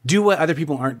 do what other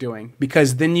people aren't doing,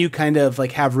 because then you kind of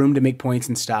like have room to make points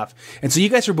and stuff. And so you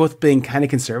guys were both being kind of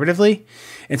conservatively.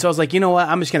 And so I was like, you know what,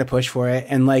 I'm just going to push for it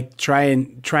and like try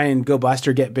and go bust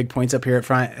or get big points up here at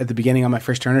front at the beginning on my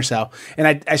first turn or so.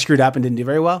 And I screwed up and didn't do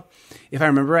very well, if I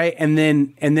remember right. And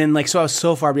then like, so I was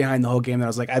so far behind the whole game that I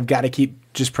was like, I've got to keep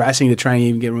just pressing to try and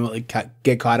even get remotely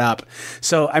get caught up.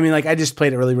 So, I mean, like, I just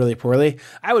played it really, really poorly.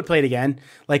 I would play it again.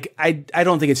 Like, I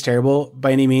don't think it's terrible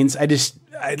by any means. I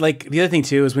like, the other thing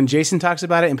too is when Jason talks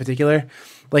about it in particular,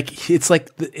 like, it's like,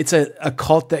 it's a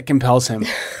cult that compels him.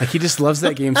 Like, he just loves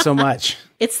that game so much.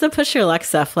 It's the push your luck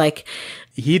stuff. Like,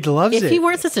 he loves it. If he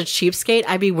weren't such a cheapskate,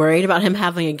 I'd be worried about him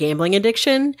having a gambling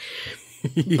addiction.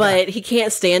 Yeah. But he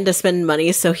can't stand to spend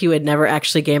money, so he would never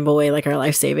actually gamble away like our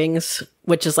life savings,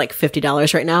 which is like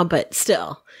 $50 right now, but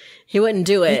still. He wouldn't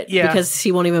do it because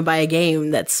he won't even buy a game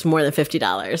that's more than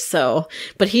 $50. So,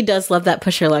 but he does love that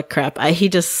push your luck crap. He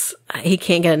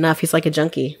can't get enough. He's like a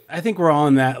junkie. I think we're all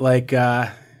in that like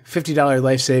 $50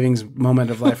 life savings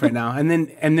moment of life right now. And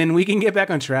then we can get back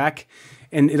on track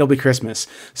and it'll be Christmas.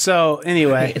 So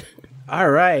anyway, right. All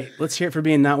right, let's hear it for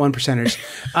being not 1%ers.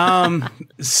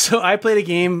 So I played a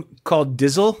game called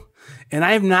Dizzle, and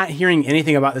I am not hearing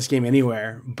anything about this game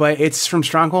anywhere, but it's from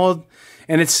Stronghold,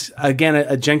 and it's, again,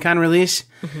 a Gen Con release,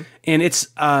 and it's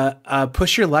a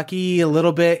push your lucky a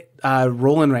little bit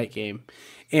roll and write game.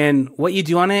 And what you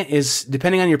do on it is,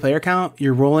 depending on your player count,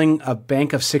 you're rolling a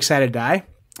bank of 6-sided die,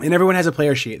 and everyone has a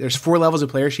player sheet. There's 4 levels of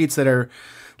player sheets that are,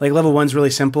 like, level 1's really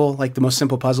simple, like the most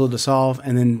simple puzzle to solve,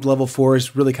 and then level 4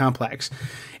 is really complex.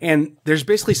 And there's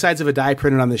basically sides of a die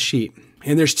printed on this sheet.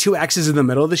 And there's 2 X's in the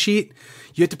middle of the sheet.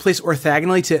 You have to place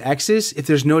orthogonally to X's if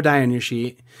there's no die on your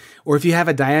sheet. Or if you have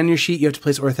a die on your sheet, you have to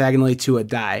place orthogonally to a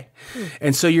die.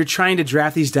 And so you're trying to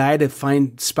draft these die to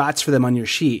find spots for them on your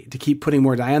sheet, to keep putting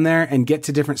more die on there and get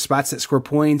to different spots that score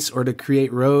points or to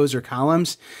create rows or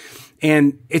columns.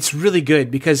 And it's really good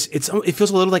because it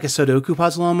feels a little like a Sudoku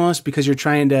puzzle almost, because you're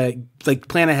trying to like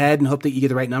plan ahead and hope that you get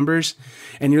the right numbers.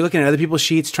 And you're looking at other people's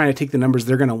sheets, trying to take the numbers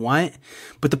they're going to want.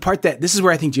 But the part this is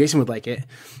where I think Jason would like it.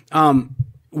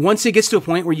 Once it gets to a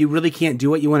point where you really can't do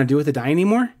what you want to do with the die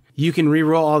anymore, you can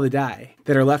re-roll all the die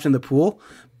that are left in the pool.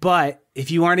 But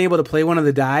if you aren't able to play one of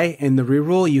the die in the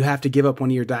reroll, you have to give up one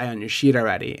of your die on your sheet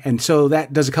already. And so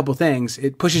that does a couple things.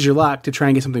 It pushes your luck to try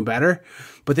and get something better,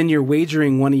 but then you're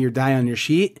wagering one of your die on your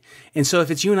sheet. And so if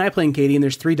it's you and I playing, Katie, and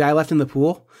there's 3 die left in the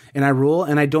pool, and I roll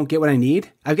and I don't get what I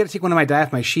need, I've got to take one of my die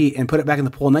off my sheet and put it back in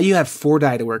the pool. Now you have 4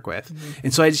 die to work with.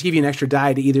 And so I just give you an extra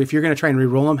die to either, if you're going to try and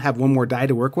re-roll them, have one more die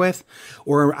to work with,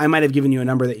 or I might have given you a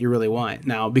number that you really want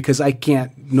now, because I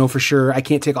can't know for sure. I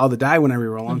can't take all the die when I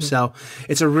re-roll them. So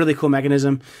it's a really cool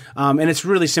mechanism. And it's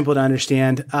really simple to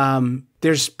understand.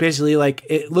 There's basically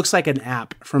it looks like an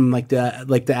app from like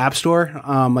the app store,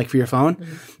 like for your phone.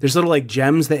 There's little like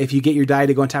gems that if you get your die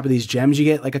to go on top of these gems, you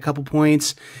get like a couple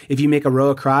points. If you make a row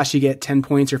across, you get 10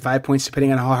 points or 5 points,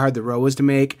 depending on how hard the row was to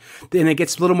make. Then it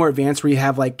gets a little more advanced where you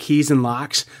have like keys and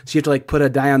locks. So you have to like put a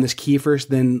die on this key first.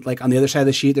 Then like on the other side of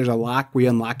the sheet, there's a lock where you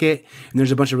unlock it. And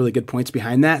there's a bunch of really good points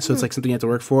behind that. So it's like something you have to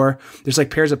work for. There's like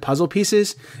pairs of puzzle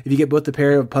pieces. If you get both the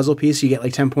pair of puzzle piece, you get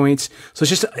like 10 points. So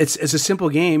it's a simple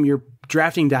game. You're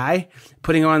drafting die,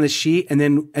 putting it on the sheet, and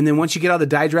then once you get all the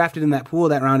die drafted in that pool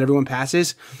that round, everyone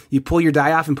passes, you pull your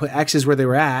die off and put X's where they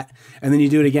were at, and then you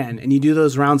do it again. And you do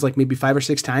those rounds like maybe 5 or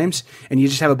 6 times, and you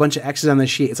just have a bunch of X's on the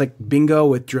sheet. It's like bingo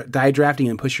with die drafting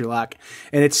and push your luck.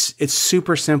 And it's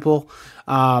super simple,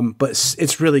 but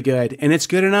it's really good. And it's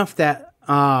good enough that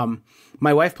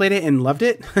my wife played it and loved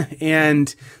it,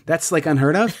 and that's like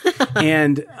unheard of.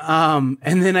 And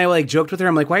then I like joked with her.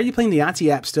 I'm like, "Why are you playing the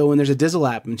Yahtzee app still when there's a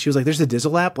Dizzle app?" And she was like, "There's a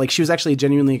Dizzle app." Like she was actually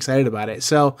genuinely excited about it.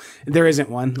 So there isn't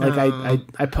one. Like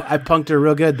I punked her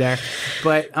real good there,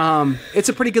 but it's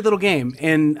a pretty good little game.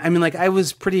 And I mean, like I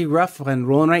was pretty rough on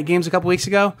roll and write games a couple weeks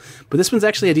ago, but this one's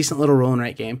actually a decent little roll and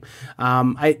write game.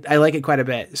 I like it quite a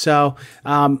bit. So.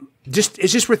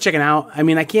 It's just worth checking out. I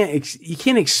mean, you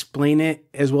can't explain it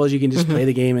as well as you can just play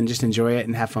the game and just enjoy it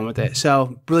and have fun with it.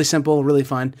 So really simple, really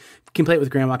fun. You can play it with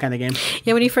grandma kind of game.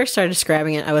 Yeah, when you first started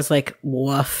describing it, I was like,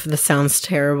 woof, this sounds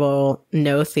terrible,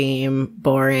 no theme,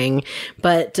 boring.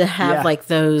 But to have like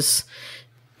those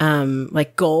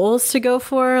like goals to go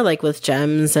for, like with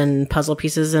gems and puzzle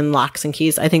pieces and locks and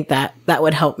keys, I think that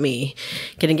would help me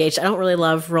get engaged. I don't really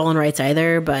love roll and writes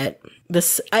either, but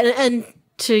this and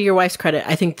to your wife's credit,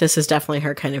 I think this is definitely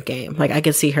her kind of game. Like I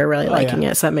could see her really liking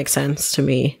it, so that makes sense to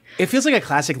me. It feels like a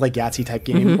classic like Yahtzee type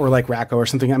game or like Racco or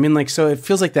something. I mean, like so it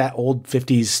feels like that old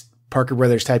 50s Parker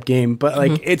Brothers type game, but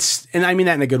like it's, and I mean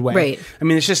that in a good way. Right. I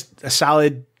mean, it's just a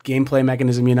solid gameplay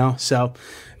mechanism, you know. So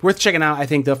worth checking out, I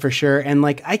think, though, for sure. And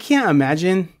like I can't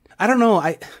imagine. I don't know.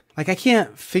 I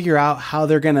can't figure out how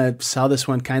they're gonna sell this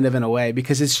one kind of in a way,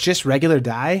 because it's just regular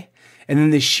die and then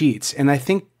the sheets, and I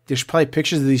think there's probably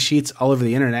pictures of these sheets all over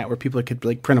the internet where people could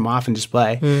like print them off and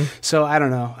display. So I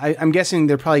don't know. I'm guessing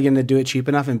they're probably going to do it cheap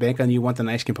enough and bank on you want the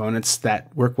nice components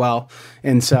that work well.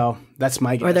 And so that's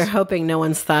my guess. Or they're hoping no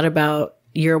one's thought about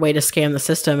your way to scam the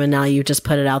system, and now you just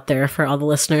put it out there for all the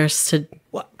listeners to.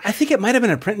 Well, I think it might have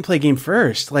been a print and play game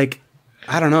first. Like,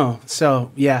 I don't know.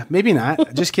 So yeah, maybe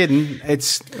not. Just kidding.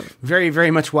 It's very,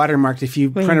 very much watermarked. If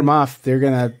you print them off,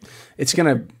 it's going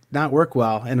to not work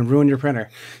well and ruin your printer.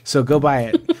 So go buy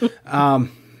it.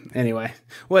 Anyway,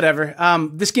 whatever.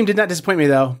 This game did not disappoint me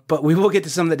though, but we will get to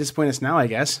some that disappoint us now, I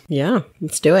guess. Yeah,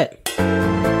 let's do it.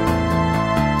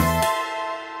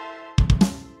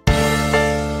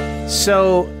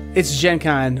 So it's Gen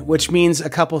Con, which means a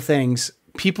couple things.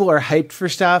 People are hyped for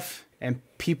stuff and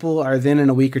people are then in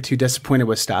a week or two disappointed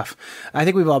with stuff. I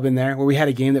think we've all been there where we had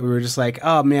a game that we were just like,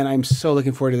 oh man, I'm so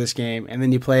looking forward to this game. And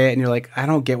then you play it and you're like, I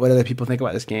don't get what other people think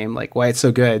about this game, like why it's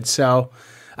so good. So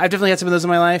I've definitely had some of those in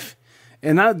my life.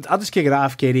 And I'll just kick it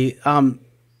off, Katie.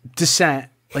 Descent.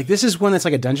 Like, this is one that's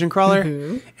like a dungeon crawler.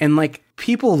 Mm-hmm. And like,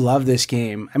 people love this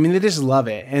game. I mean, they just love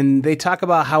it. And they talk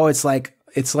about how it's like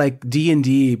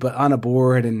D&D, but on a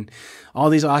board, and all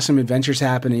these awesome adventures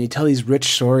happen, and you tell these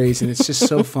rich stories, and it's just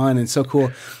so fun and so cool.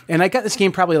 And I got this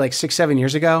game probably like 6-7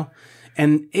 years ago,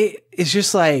 and it's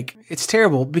just like, it's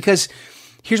terrible because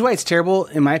here's why it's terrible,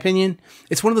 in my opinion.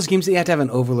 It's one of those games that you have to have an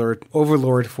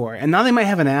overlord for. And now they might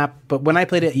have an app, but when I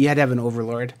played it, you had to have an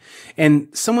overlord. And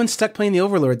someone's stuck playing the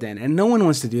overlord then, and no one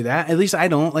wants to do that. At least I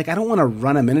don't. Like, I don't want to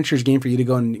run a miniatures game for you to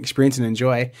go and experience and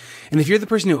enjoy. And if you're the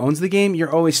person who owns the game,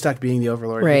 you're always stuck being the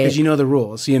overlord, right? Because you know the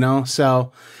rules, you know?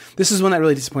 So this is one that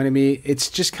really disappointed me. It's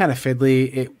just kind of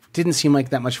fiddly. It didn't seem like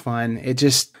that much fun. It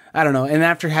just, I don't know. And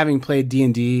after having played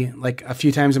D&D like a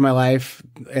few times in my life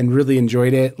and really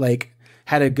enjoyed it, like,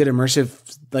 had a good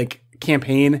immersive like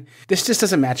campaign, this just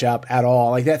doesn't match up at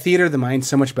all. Like, that Theater of the Mind's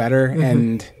so much better,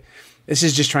 and this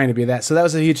is just trying to be that. So that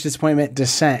was a huge disappointment.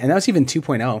 Descent, and that was even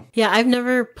 2.0. Yeah, I've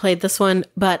never played this one,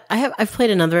 but I've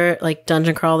played another like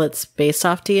dungeon crawl that's based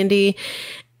off D&D,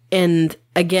 and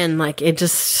again, like, it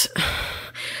just,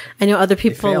 I know other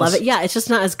people love it. Yeah, it's just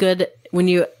not as good when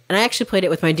you, and I actually played it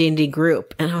with my D&D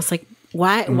group, and I was like,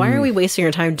 why are we wasting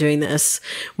our time doing this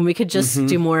when we could just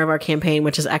do more of our campaign,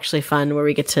 which is actually fun, where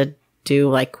we get to do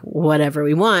like whatever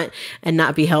we want and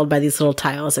not be held by these little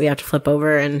tiles that we have to flip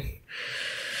over. And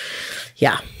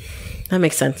yeah, that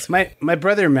makes sense. My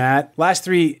brother Matt, last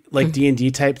 3 like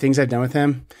D&D type things I've done with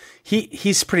him,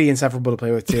 he's pretty insufferable to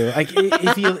play with too. Like,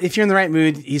 if you're in the right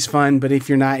mood, he's fun, but if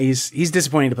you're not, he's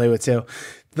disappointing to play with too.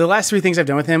 The last 3 things I've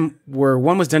done with him were,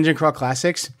 one was Dungeon Crawl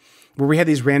Classics, where we had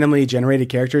these randomly generated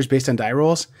characters based on die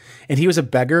rolls, and he was a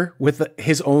beggar with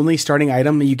his only starting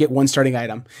item. You get one starting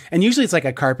item, and usually it's like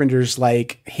a carpenter's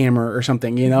like hammer or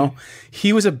something, you know?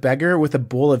 He was a beggar with a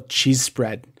bowl of cheese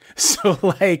spread. So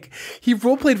like, he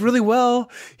role played really well.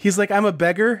 He's like, I'm a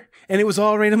beggar, and it was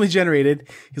all randomly generated.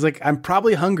 He's like, I'm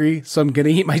probably hungry, so I'm going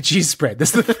to eat my cheese spread.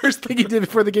 That's the first thing he did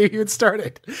before the game even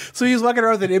started. So he was walking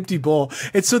around with an empty bowl.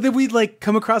 And so then we'd like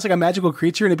come across like a magical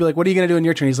creature, and it'd be like, what are you going to do in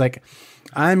your turn? He's like,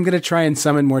 I'm going to try and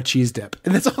summon more cheese dip.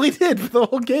 And that's all he did for the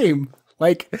whole game.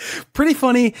 Like, pretty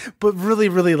funny, but really,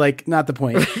 really like not the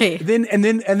point. Right. Then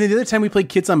the other time we played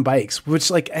Kids on Bikes, which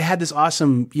like I had this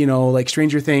awesome, you know, like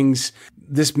Stranger Things,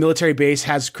 this military base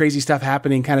has crazy stuff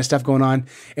happening, kind of stuff going on.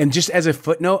 And just as a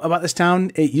footnote about this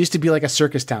town, it used to be like a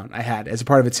circus town I had as a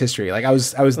part of its history. Like, I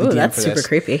was the DM that's for super this.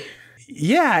 creepy.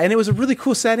 Yeah, and it was a really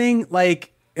cool setting.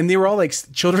 Like, and they were all like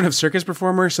children of circus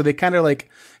performers, so they kind of like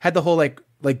had the whole like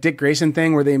Dick Grayson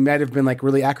thing where they might have been like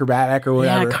really acrobatic or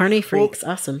whatever. Yeah, carny freaks,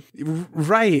 awesome.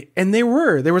 Right, and there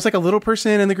was like a little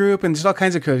person in the group and just all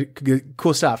kinds of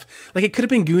cool stuff. Like, it could have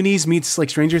been Goonies meets like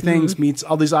Stranger Things meets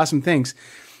all these awesome things.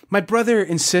 My brother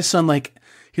insists on like,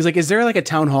 he's like, is there like a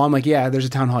town hall? I'm like, yeah, there's a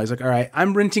town hall. He's like, all right,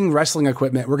 I'm renting wrestling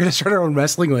equipment. We're going to start our own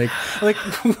wrestling league. I'm like,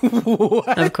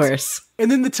 what? Of course.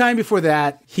 And then the time before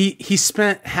that, he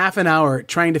spent half an hour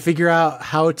trying to figure out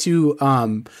how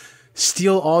to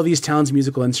steal all these towns'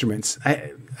 musical instruments.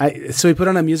 So he put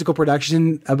on a musical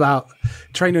production about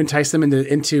trying to entice them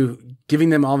into giving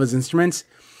them all of his instruments.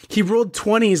 He rolled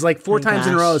 20s like 4 times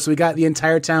in a row, so we got the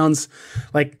entire town's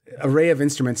like array of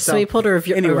instruments. So he pulled a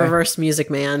reverse Music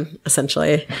Man,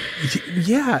 essentially.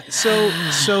 Yeah.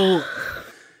 So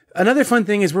another fun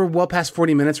thing is we're well past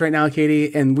 40 minutes right now,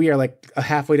 Katie, and we are like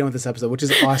halfway done with this episode, which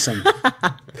is awesome.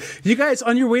 You guys,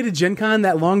 on your way to Gen Con,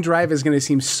 that long drive is going to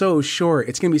seem so short.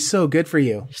 It's going to be so good for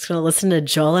you. Just going to listen to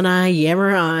Joel and I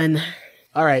yammer on.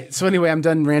 All right. So anyway, I'm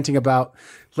done ranting about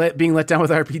being let down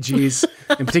with RPGs,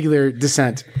 in particular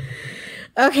Descent.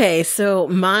 Okay, so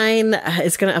mine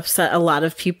is going to upset a lot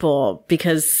of people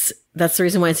because that's the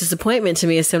reason why it's a disappointment to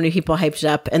me is so many people hyped it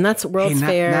up, and that's World's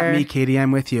Fair. Not me, Katie.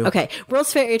 I'm with you. Okay,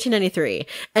 World's Fair 1893.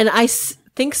 And I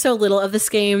think so little of this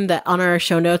game that on our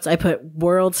show notes I put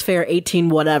World's Fair 18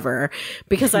 whatever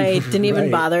because I didn't even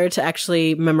bother to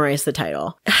actually memorize the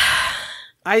title.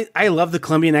 I love the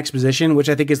Columbian Exposition, which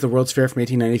I think is the World's Fair from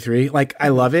 1893. Like, I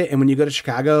love it. And when you go to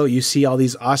Chicago, you see all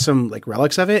these awesome like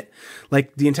relics of it.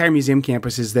 Like, the entire museum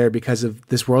campus is there because of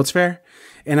this World's Fair.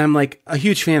 And I'm like a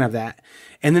huge fan of that.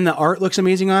 And then the art looks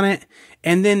amazing on it.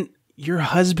 And then your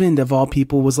husband of all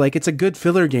people was like, it's a good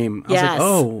filler game. I was like,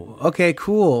 oh, okay,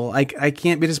 cool. I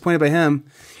can't be disappointed by him.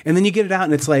 And then you get it out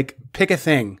and it's like, pick a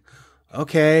thing.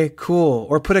 Okay, cool.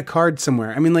 Or put a card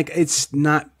somewhere. I mean, like, it's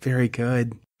not very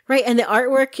good. Right, and the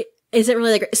artwork isn't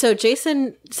really like, so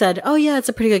Jason said, oh yeah, it's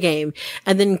a pretty good game.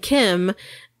 And then Kim,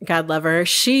 God love her,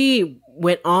 she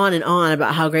went on and on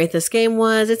about how great this game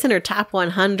was. It's in her top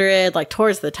 100, like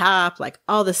towards the top, like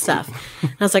all this stuff.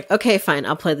 And I was like, okay, fine,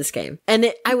 I'll play this game.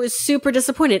 And I was super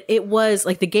disappointed. It was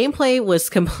like the gameplay was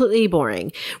completely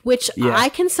boring, which I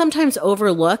can sometimes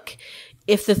overlook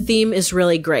if the theme is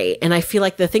really great. And I feel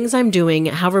like the things I'm doing,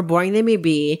 however boring they may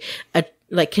be,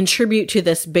 like contribute to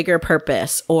this bigger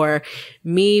purpose, or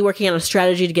me working on a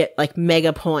strategy to get like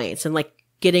mega points and like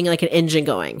getting like an engine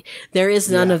going. There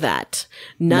is none of that.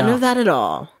 None of that at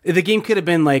all. The game could have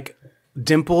been like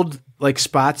dimpled like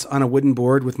spots on a wooden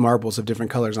board with marbles of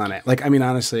different colors on it. Like, I mean,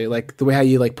 honestly, like the way how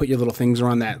you like put your little things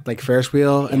around that like Ferris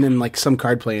wheel and then like some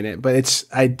card play in it. But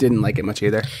I didn't like it much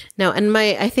either. No, and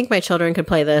I think my children could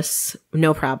play this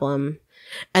no problem.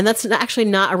 And that's actually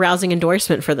not a rousing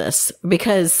endorsement for this,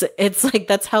 because it's like,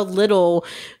 that's how little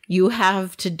you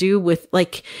have to do with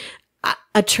like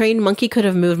a trained monkey could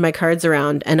have moved my cards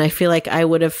around. And I feel like I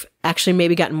would have actually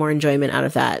maybe gotten more enjoyment out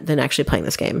of that than actually playing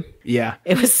this game. Yeah.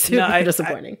 It was super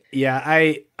disappointing.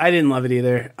 I didn't love it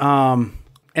either.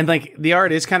 And like the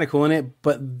art is kind of cool in it,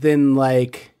 but then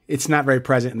like it's not very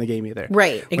present in the game either.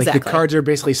 Right. Exactly. Like the cards are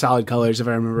basically solid colors if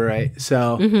I remember right.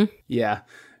 So yeah.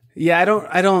 Yeah, I don't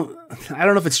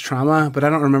know if it's trauma, but I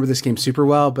don't remember this game super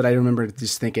well, but I remember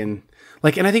just thinking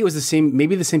like, and I think it was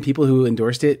maybe the same people who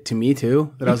endorsed it to me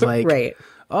too, that I was like, right.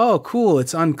 Oh, cool.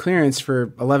 It's on clearance for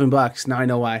 $11. Now I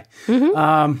know why.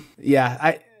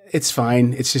 Yeah, it's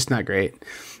fine. It's just not great.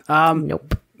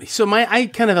 Nope. So I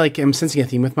kind of like am sensing a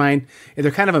theme with mine.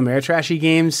 They're kind of Ameritrashy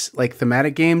games, like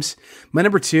thematic games. My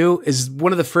number 2 is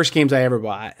one of the first games I ever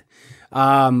bought.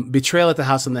 Betrayal at the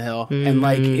House on the Hill. And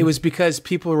like, it was because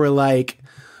people were like,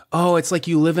 oh, it's like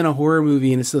you live in a horror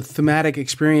movie and it's a thematic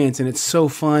experience and it's so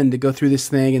fun to go through this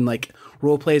thing and like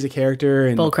role play as a character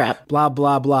and bullcrap. Blah,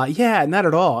 blah, blah. Yeah, not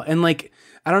at all. And like,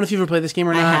 I don't know if you've ever played this game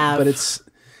or not, but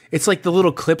it's like the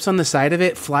little clips on the side of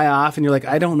it fly off and you're like,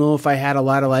 I don't know if I had a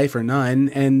lot of life or none.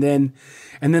 And then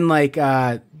like,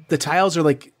 the tiles are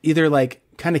like either like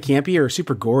kind of campy or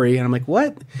super gory, and I'm like,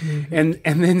 what? And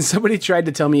then somebody tried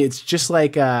to tell me it's just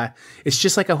like a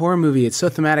horror movie. It's so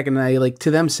thematic, and I like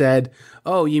to them said,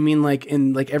 oh, you mean like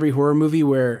in like every horror movie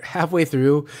where halfway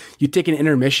through you take an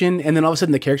intermission and then all of a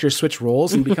sudden the characters switch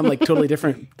roles and become like totally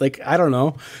different. Like, I don't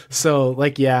know. So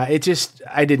like, yeah,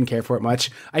 I didn't care for it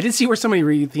much. I did see where somebody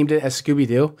rethemed it as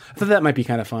Scooby-Doo. I thought that might be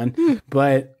kind of fun,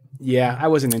 but yeah, I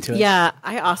wasn't into it. Yeah,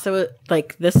 I also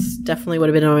like this definitely would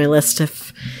have been on my list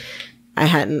if I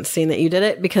hadn't seen that you did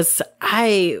it, because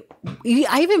I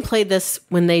even played this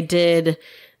when they did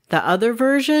the other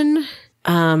version.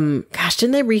 Gosh,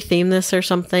 didn't they retheme this or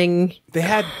something? They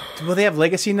have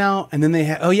Legacy now, and then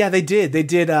they did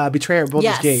Betrayal at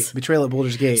Boulder's Gate. Betrayal at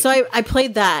Boulder's Gate. So I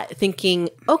played that thinking,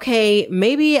 okay,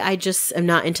 maybe I just am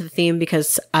not into the theme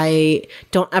because I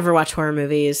don't ever watch horror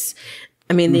movies.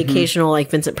 I mean, the occasional like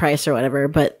Vincent Price or whatever,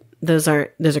 but those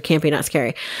are campy, not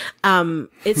scary.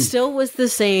 It still was the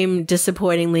same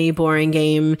disappointingly boring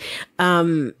game,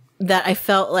 that I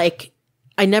felt like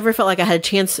I never felt like I had a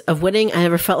chance of winning. I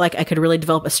never felt like I could really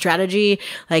develop a strategy.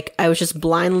 Like I was just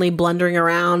blindly blundering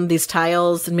around these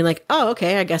tiles and being like, oh,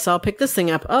 okay, I guess I'll pick this thing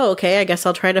up. Oh, okay, I guess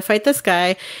I'll try to fight this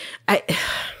guy.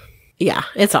 Yeah,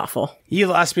 it's awful. You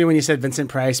lost me when you said Vincent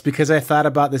Price, because I thought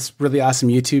about this really awesome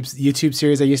YouTube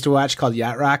series I used to watch called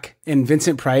Yacht Rock, and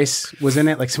Vincent Price was in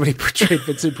it. Like somebody portrayed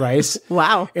Vincent Price.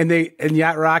 Wow. And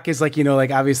Yacht Rock is like, you know,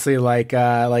 like obviously like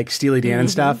Steely Dan and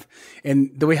stuff.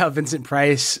 And the way how Vincent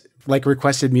Price like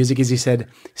requested music is he said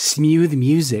smooth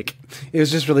music. It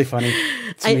was just really funny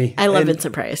to me. I love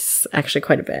Vincent Price actually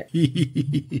quite a bit.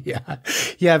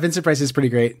 Yeah, Vincent Price is pretty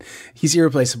great. He's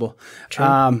irreplaceable. True.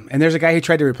 And there's a guy who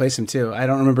tried to replace him too. I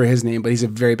don't remember his name, but he's a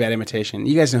very bad imitation.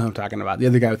 You guys know who I'm talking about. The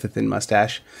other guy with the thin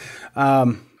mustache.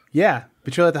 Yeah.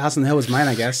 Betrayal at the House on the Hill was mine,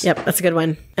 I guess. Yep, that's a good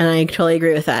one. And I totally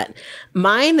agree with that.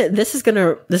 Mine, this is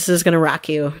gonna rock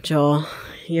you, Joel.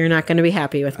 You're not gonna be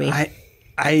happy with me.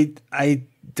 I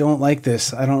don't like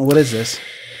this. I don't know. What is this?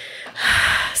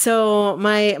 So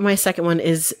my second one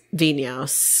is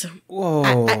Vinos.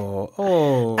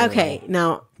 Whoa. Okay,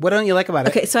 now what don't you like about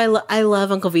it? Okay, so I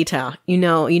love Uncle Vital. You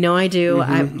know I do.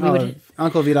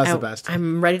 Uncle Vital's the best.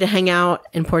 I'm ready to hang out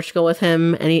in Portugal with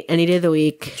him any day of the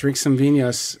week. Drink some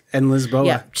Vinos and Lisboa.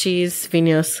 Yeah, cheese,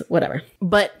 Vinos, whatever.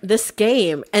 But this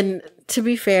game, and to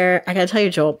be fair, I gotta tell you,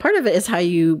 Joel, part of it is how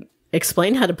you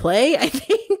explain how to play, I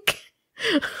think.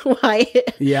 Why?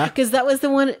 Yeah. Because that was the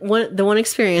one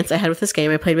experience I had with this game.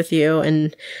 I played with you,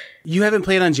 and You haven't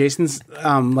played on Jason's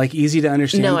like easy to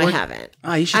understand No, board? I haven't.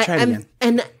 Oh, you should try it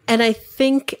again. And I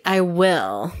think I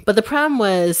will. But the problem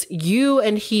was you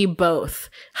and he both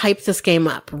hyped this game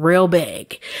up real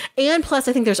big. And plus,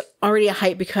 I think there's already a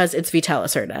hype because it's Vital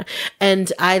Lacerda.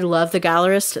 And I love the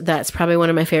Gallerist. That's probably one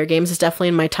of my favorite games. It's definitely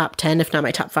in my top 10, if not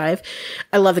my top 5.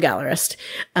 I love the Gallerist.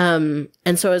 And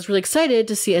so I was really excited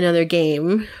to see another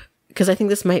game, because I think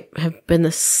this might have been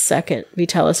the second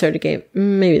Vital Lacerda game,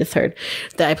 maybe the third,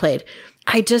 that I played.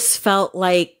 I just felt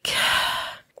like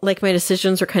my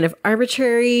decisions were kind of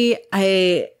arbitrary.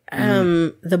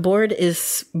 The board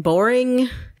is boring.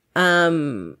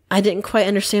 I didn't quite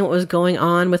understand what was going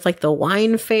on with like the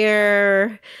wine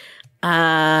fair.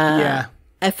 I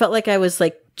felt like I was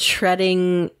like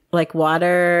treading like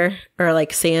water or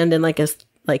like sand in like a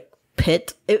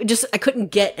pit. I couldn't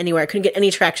get anywhere. I couldn't get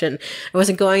any traction. I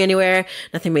wasn't going anywhere.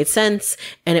 Nothing made sense,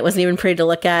 and it wasn't even pretty to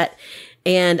look at.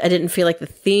 And I didn't feel like the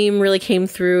theme really came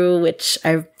through, which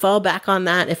I fall back on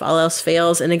that if all else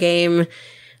fails in a game.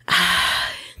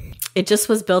 It just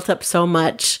was built up so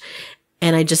much,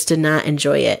 and I just did not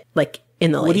enjoy it, like,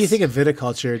 in the least. What do you think of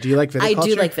viticulture? Do you like viticulture? I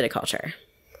do like viticulture.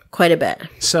 Quite a bit.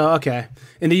 So, okay.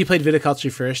 And did you play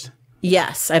viticulture first?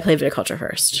 Yes, I played viticulture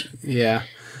first. Yeah.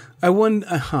 I wonder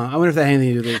if that had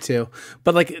anything to do with it too.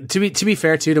 But like to be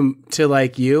fair to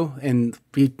like you and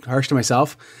be harsh to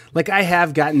myself, like I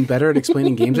have gotten better at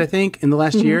explaining games, I think, in the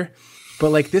last year. But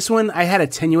like this one, I had a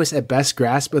tenuous at best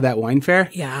grasp of that wine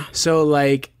fair. Yeah. So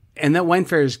like, and that wine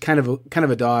fair is kind of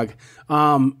a dog.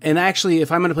 And actually,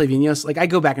 if I'm gonna play Vinos, like I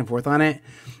go back and forth on it.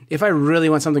 If I really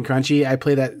want something crunchy, I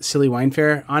play that silly wine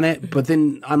fair on it. But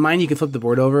then on mine, you can flip the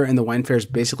board over, and the wine fair is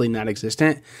basically not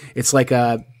existent. It's like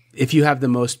if you have the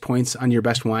most points on your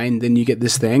best wine, then you get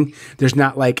this thing. There's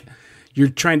not like you're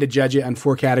trying to judge it on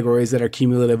 4 categories that are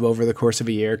cumulative over the course of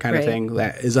a year kind of thing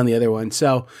that is on the other one.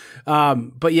 So,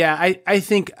 but yeah, I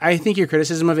think your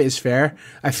criticism of it is fair.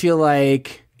 I feel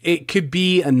like it could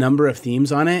be a number of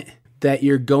themes on it that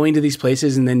you're going to these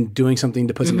places and then doing something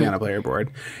to put something on a player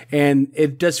board. And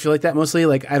it does feel like that mostly.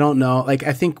 Like, I don't know. Like,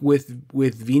 I think with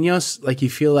Vinos, like you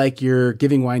feel like you're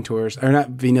giving wine tours, or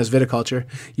not Vinos, viticulture.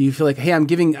 You feel like, hey, I'm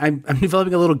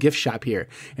developing a little gift shop here,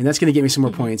 and that's going to get me some more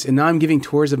points. And now I'm giving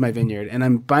tours of my vineyard, and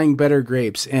I'm buying better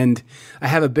grapes, and I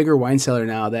have a bigger wine cellar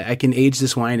now that I can age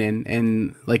this wine in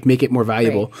and like make it more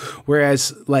valuable. Right.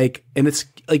 Whereas like, and it's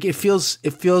like, it feels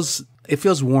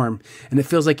warm, and it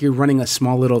feels like you're running a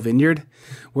small little vineyard.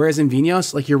 Whereas in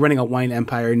Vinos, like you're running a wine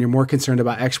empire, and you're more concerned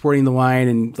about exporting the wine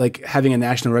and like having a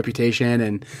national reputation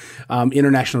and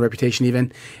international reputation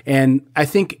even. And I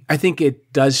think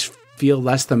it does feel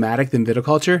less thematic than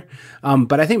viticulture.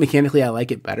 But I think mechanically I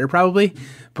like it better probably.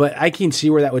 But I can see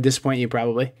where that would disappoint you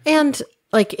probably. And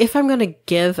like if I'm going to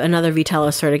give another Vital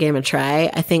Lacerda game a try,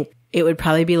 I think it would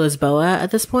probably be Lisboa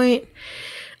at this point.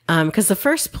 Because the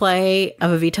first play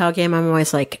of a Vital game, I'm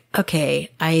always like,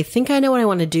 okay, I think I know what I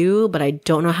want to do, but I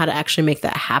don't know how to actually make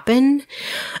that happen.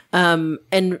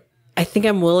 And I think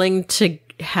I'm willing to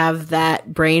have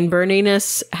that brain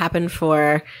burniness happen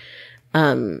for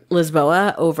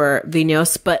Lisboa over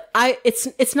Vinos. But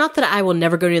it's not that I will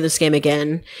never go near this game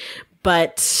again,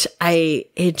 but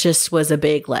it just was a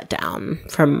big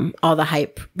letdown from all the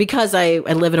hype because I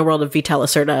live in a world of Vital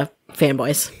Lacerda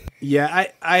fanboys. Yeah,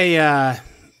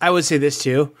 I would say this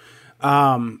too.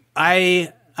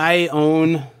 I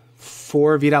own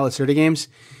 4 Vital Lacerda games,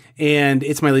 and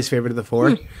it's my least favorite of the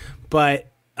 4.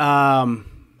 But and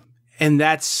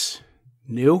that's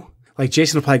new. Like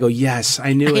Jason will probably go, "Yes,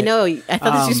 I knew it." I know. I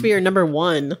thought this used to be your number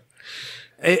 1.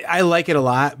 I like it a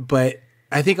lot, but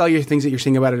I think all your things that you're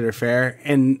saying about it are fair.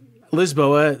 And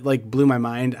Lisboa like blew my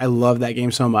mind. I love that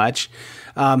game so much.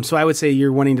 So I would say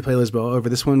you're wanting to play Lisboa over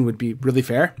this one would be really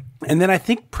fair. And then I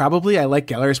think probably I like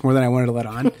Gallerist more than I wanted to let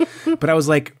on. But I was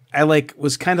like,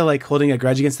 was kind of like holding a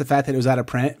grudge against the fact that it was out of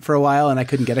print for a while and I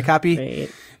couldn't get a copy.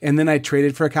 Right. And then I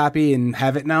traded for a copy and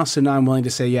have it now. So now I'm willing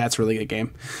to say, yeah, it's a really good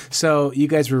game. So you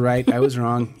guys were right. I was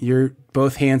wrong. You're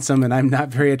both handsome and I'm not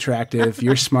very attractive.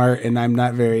 You're smart and I'm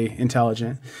not very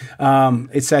intelligent,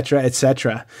 et cetera, et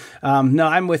cetera. No,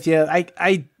 I'm with you.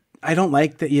 I don't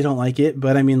like that you don't like it,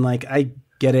 but I mean, like, I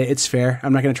get it. It's fair.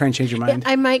 I'm not going to try and change your mind. Yeah,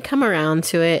 I might come around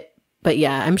to it, but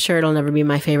yeah, I'm sure it'll never be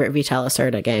my favorite Vital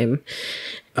Lacerda game.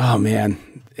 Oh, man.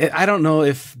 I don't know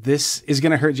if this is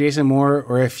going to hurt Jason more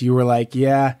or if you were like,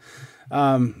 yeah,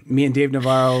 me and Dave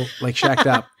Navarro like shacked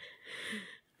up.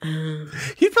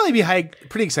 He'd probably be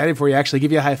pretty excited for you, actually.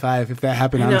 Give you a high five if that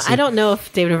happened, honestly. I don't know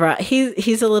if Dave Navarro,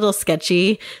 he's a little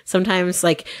sketchy sometimes.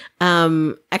 Like,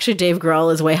 actually, Dave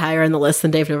Grohl is way higher on the list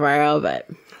than Dave Navarro, but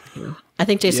you know, I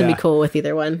think Jason would be cool with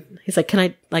either one. He's like, can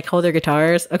I like hold their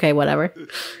guitars? Okay, whatever.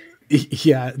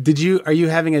 Yeah. Are you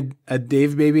having a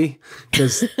Dave baby?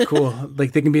 Because cool.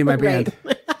 Like they can be in my band.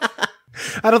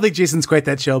 I don't think Jason's quite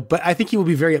that chill, but I think he will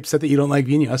be very upset that you don't like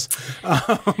Vinos.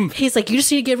 He's like, you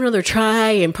just need to give it another try.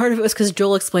 And part of it was because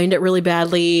Joel explained it really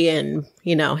badly. And,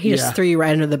 he just threw you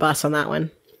right under the bus on that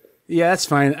one. Yeah, that's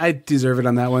fine. I deserve it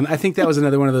on that one. I think that was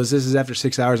another one of those, this is after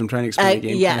 6 hours, I'm trying to explain the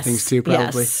game kind of things too,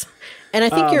 probably. Yes. And I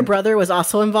think your brother was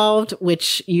also involved,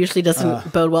 which usually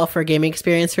doesn't bode well for a gaming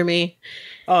experience for me.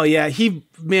 Oh, yeah.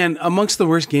 Amongst the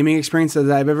worst gaming experiences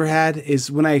that I've ever had is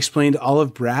when I explained all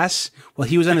of Brass while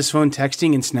he was on his phone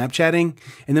texting and Snapchatting.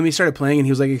 And then we started playing and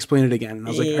he was like, explain it again. And I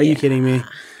was like, are you kidding me?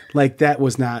 Like, that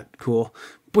was not cool.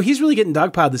 But he's really getting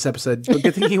dogpiled this episode. But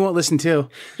good thing he won't listen too.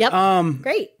 Yep.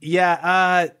 Great.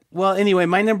 Yeah. Well, anyway,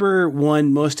 my number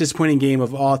one most disappointing game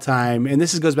of all time, and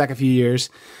this goes back a few years.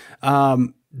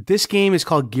 This game is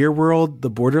called Gear World: The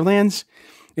Borderlands.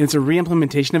 And it's a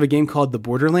re-implementation of a game called The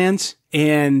Borderlands.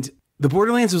 And The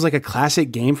Borderlands was like a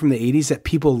classic game from the 80s that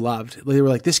people loved. They were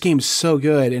like, this game's so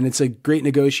good. And it's a great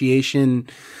negotiation,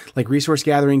 like resource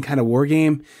gathering kind of war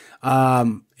game.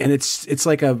 And it's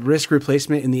like a Risk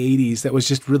replacement in the 80s that was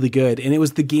just really good. And it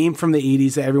was the game from the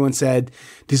 80s that everyone said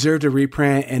deserved a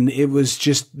reprint. And it was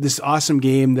just this awesome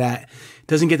game that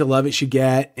doesn't get the love it should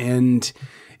get. And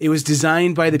it was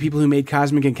designed by the people who made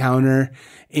Cosmic Encounter.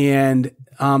 And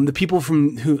the people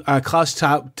from Klaus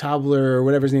Tobler or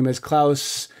whatever his name is,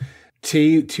 Klaus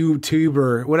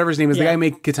Tuber, whatever his name is, the guy who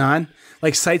made Catan,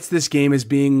 like cites this game as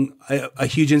being a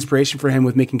huge inspiration for him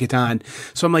with making Catan.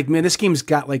 So I'm like, man, this game's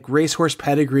got like racehorse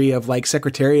pedigree of like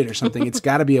Secretariat or something. It's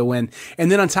got to be a win.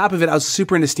 And then on top of it, I was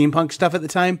super into steampunk stuff at the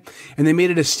time, and they made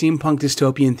it a steampunk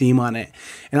dystopian theme on it.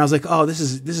 And I was like, oh, this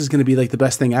is going to be like the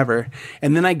best thing ever.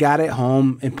 And then I got it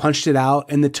home and punched it out,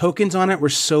 and the tokens on it were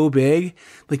so big.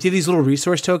 Like, they have these little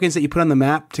resource tokens that you put on the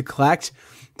map to collect.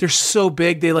 They're so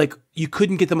big, you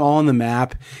couldn't get them all on the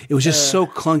map. It was just so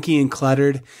clunky and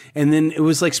cluttered. And then it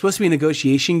was like supposed to be a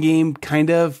negotiation game, kind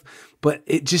of, but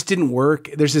it just didn't work.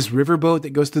 There's this riverboat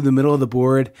that goes through the middle of the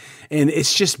board, and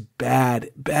it's just bad.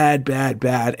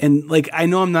 And like, I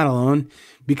know I'm not alone,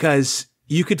 because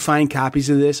you could find copies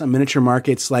of this on miniature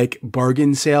markets, like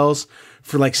bargain sales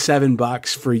for like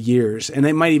 $7 for years. And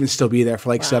it might even still be there for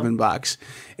like $7.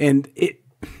 And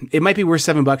it might be worth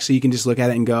 $7 so you can just look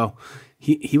at it and go,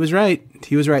 He was right.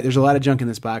 He was right. There's a lot of junk in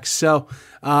this box. So,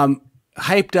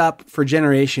 hyped up for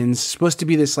generations, supposed to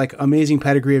be this like amazing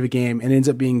pedigree of a game, and ends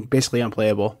up being basically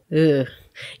unplayable. Ugh.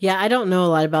 Yeah, I don't know a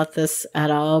lot about this at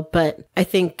all, but I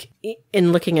think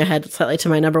in looking ahead slightly to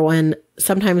my number one,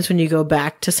 sometimes when you go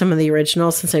back to some of the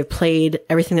originals, since I've played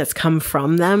everything that's come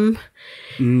from them,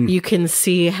 you can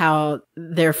see how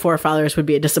their forefathers would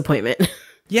be a disappointment.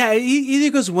 Yeah, it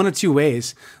either goes one of two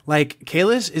ways. Like,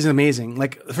 Kalis is amazing.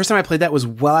 Like, the first time I played that was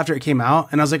well after it came out,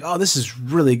 and I was like, oh, this is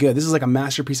really good. This is like a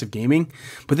masterpiece of gaming.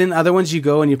 But then other ones you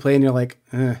go and you play and you're like,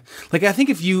 eh. Like, I think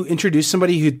if you introduce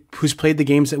somebody who's played the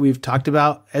games that we've talked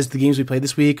about as the games we played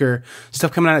this week, or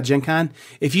stuff coming out at Gen Con,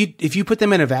 if you put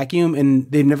them in a vacuum and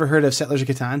they've never heard of Settlers of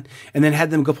Catan, and then had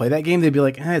them go play that game, they'd be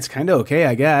like, it's kind of okay,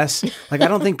 I guess. Like, I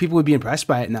don't think people would be impressed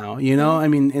by it now, you know? I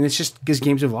mean, and it's just because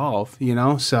games evolve, you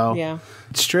know? So, yeah.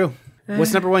 It's true.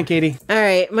 What's number one, Katie? All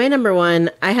right. My number one,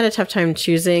 I had a tough time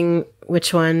choosing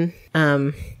which one.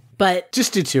 But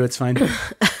just do two. It's fine.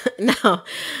 No,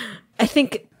 I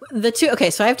think the two.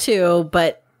 Okay. So I have two,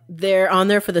 but they're on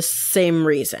there for the same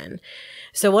reason.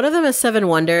 So one of them is Seven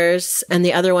Wonders and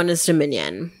the other one is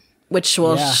Dominion, which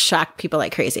will shock people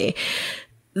like crazy.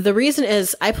 The reason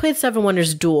is I played Seven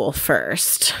Wonders Duel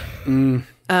first.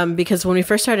 Because when we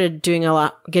first started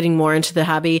getting more into the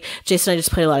hobby, Jason and I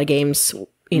just played a lot of games,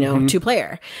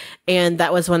 2-player. And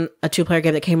that was a 2-player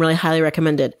game that came really highly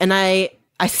recommended. And I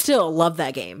still love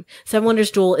that game. Seven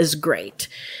Wonders Duel is great.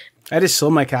 I just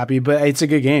sold my copy, but it's a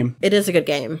good game. It is a good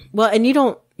game. Well, and you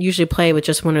don't usually play with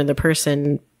just one other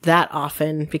person that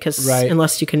often, because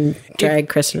unless you can drag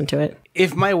Kristen into it.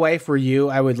 If my wife were you,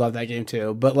 I would love that game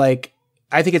too. But like,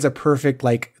 I think it's a perfect,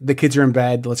 like, the kids are in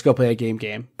bed, let's go play a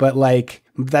game. But like,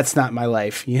 that's not my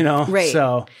life, you know? Right.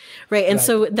 So, right. And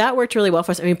so that worked really well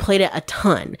for us. And we played it a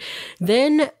ton.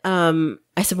 Then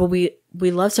I said, well, we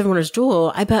love Seven Wonders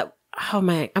Duel. I bet, I'm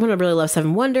going to really love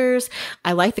Seven Wonders.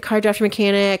 I like the card drafting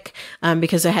mechanic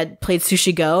because I had played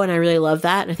Sushi Go and I really love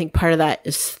that. And I think part of that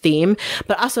is theme.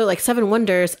 But also, like, Seven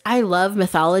Wonders, I love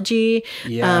mythology,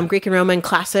 Greek and Roman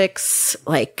classics,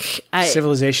 like...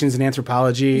 civilizations and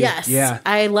anthropology. Yes. Yeah.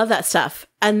 I love that stuff.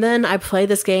 And then I played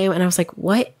this game and I was like,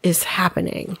 what is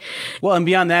happening? Well, and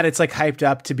beyond that, it's like hyped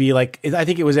up to be like, I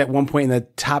think it was at one point in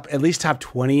the at least top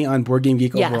 20 on Board Game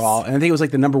Geek overall. And I think it was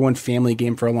like the #1 family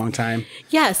game for a long time.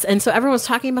 Yes. And so everyone was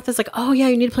talking about this like, oh yeah,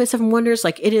 you need to play Seven Wonders.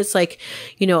 Like it is like,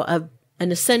 you know,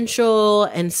 an essential.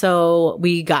 And so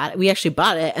we actually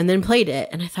bought it and then played it.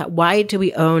 And I thought, why do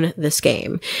we own this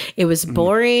game? It was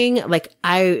boring. Like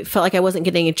I felt like I wasn't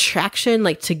getting any traction,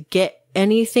 like to get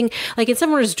anything. Like in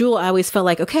Seven Wonders Duel, I always felt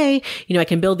like, okay, you know, I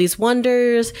can build these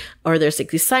wonders, or there's like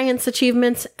these science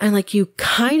achievements. And like you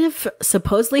kind of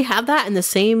supposedly have that in the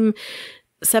same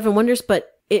Seven Wonders, but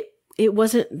it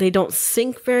wasn't, they don't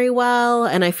sync very well.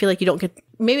 And I feel like you don't get,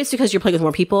 maybe it's because you're playing with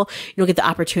more people, you don't get the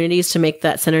opportunities to make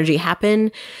that synergy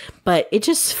happen, but it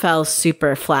just fell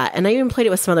super flat. And I even played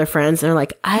it with some other friends and they're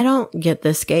like, I don't get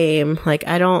this game. Like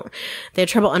they had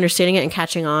trouble understanding it and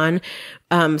catching on.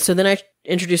 So then I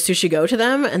introduced Sushi Go to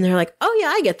them and they're like, oh yeah,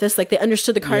 I get this. Like they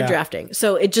understood the card drafting.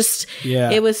 So it just,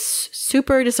 it was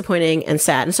super disappointing and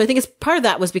sad. And so I think it's part of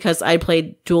that was because I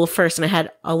played Duel first and I had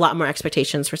a lot more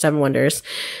expectations for Seven Wonders.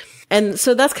 And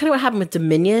so that's kind of what happened with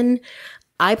Dominion.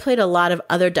 I played a lot of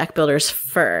other deck builders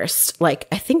first. Like,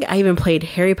 I think I even played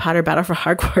Harry Potter Battle for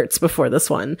Hogwarts before this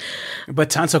one. But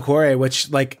Tansokore,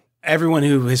 which, like, everyone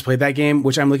who has played that game,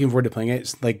 which I'm looking forward to playing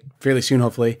it, like, fairly soon,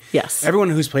 hopefully. Yes. Everyone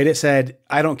who's played it said,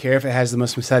 I don't care if it has the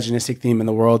most misogynistic theme in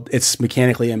the world. It's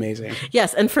mechanically amazing.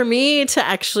 Yes. And for me to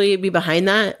actually be behind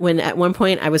that, when at one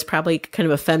point I was probably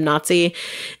kind of a feminazi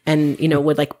and, you know,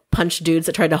 would, like, punch dudes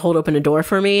that tried to hold open a door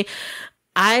for me,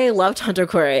 I love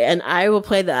Tansokore, and I will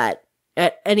play that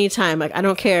at any time. Like, I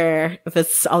don't care if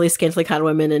it's all these scantily clad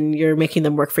women and you're making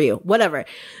them work for you, whatever.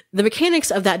 The mechanics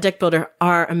of that deck builder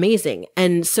are amazing.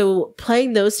 And so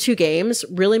playing those two games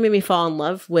really made me fall in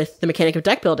love with the mechanic of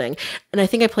deck building. And I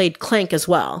think I played Clank as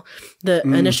well, the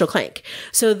initial Clank.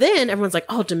 So then everyone's like,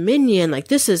 oh, Dominion, like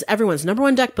this is everyone's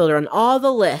 #1 deck builder on all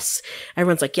the lists.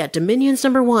 Everyone's like, yeah, Dominion's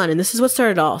 #1. And this is what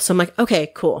started all. So I'm like, okay,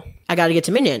 cool. I got to get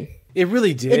Dominion. It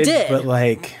really did. It did. But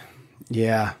like,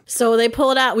 yeah. So they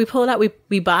pull it out. We pull it out.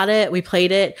 We bought it. We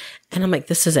played it. And I'm like,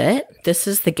 this is it. This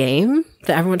is the game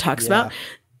that everyone talks about.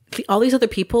 All these other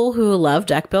people who love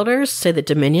deck builders say that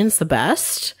Dominion's the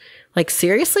best. Like,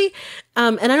 seriously?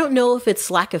 And I don't know if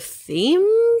it's lack of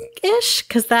theme-ish,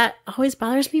 because that always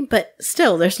bothers me. But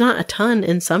still, there's not a ton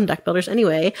in some deck builders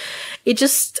anyway. It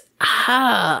just...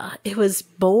 it was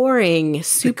boring.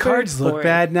 Super The cards boring. Look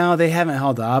bad now. They haven't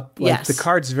held up. Like, yes. The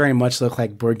cards very much look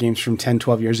like board games from 10,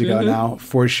 12 years ago now,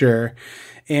 for sure.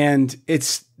 And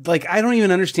it's like, I don't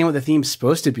even understand what the theme's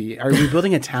supposed to be. Are we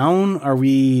building a town? Are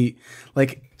we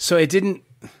like, so it didn't,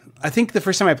 I think the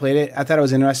first time I played it, I thought I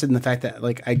was interested in the fact that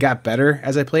like I got better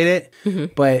as I played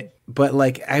it. But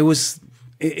like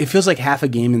it feels like half a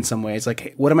game in some ways.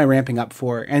 Like, what am I ramping up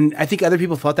for? And I think other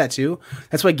people felt that too.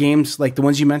 That's why games like the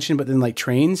ones you mentioned, but then like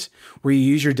trains, where you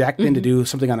use your deck then to do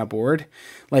something on a board,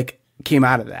 like came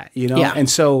out of that, you know? Yeah. And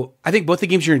so I think both the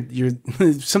games you're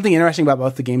something interesting about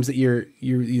both the games that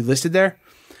you listed there.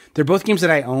 They're both games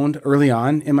that I owned early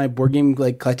on in my board game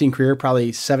like collecting career,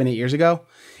 probably 7-8 years ago.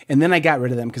 And then I got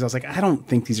rid of them because I was like, I don't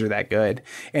think these are that good.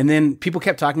 And then people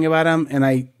kept talking about them, and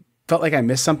I felt like I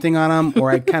missed something on them,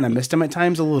 or I kind of missed them at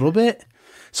times a little bit.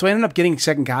 So I ended up getting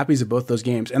second copies of both those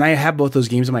games, and I have both those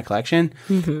games in my collection.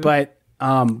 But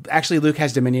actually, Luke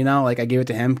has Dominion now. Like, I gave it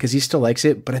to him because he still likes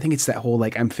it. But I think it's that whole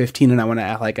like I'm 15 and I want to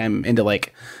act like I'm into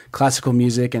like classical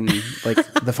music and like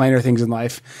the finer things in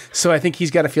life. So I think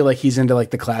he's got to feel like he's into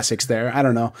like the classics there. I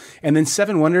don't know. And then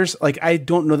Seven Wonders, like I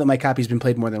don't know that my copy's been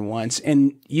played more than once.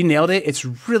 And you nailed it. It's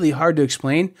really hard to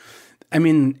explain. I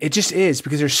mean, it just is,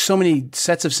 because there's so many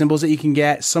sets of symbols that you can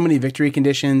get, so many victory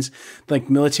conditions, like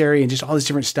military and just all this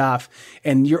different stuff.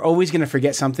 And you're always going to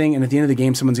forget something. And at the end of the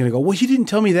game, someone's going to go, well, you didn't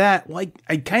tell me that. Well,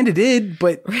 I kind of did,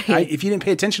 but if you didn't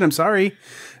pay attention, I'm sorry.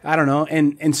 I don't know.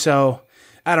 And so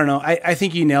I don't know. I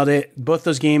think you nailed it. Both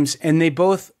those games, and they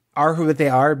both are who they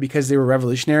are because they were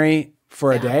revolutionary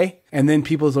for a day. And then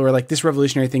people were like, this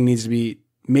revolutionary thing needs to be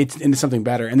made into something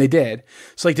better, and they did.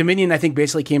 So like Dominion, I think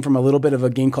basically came from a little bit of a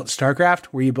game called StarCraft,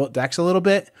 where you built decks a little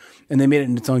bit, and they made it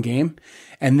into its own game.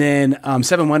 And then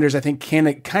Seven Wonders, I think, kind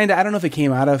of, I don't know if it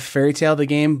came out of Fairy Tale, the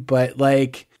game, but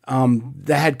like that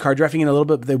had card drafting in a little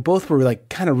bit. But they both were like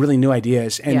kind of really new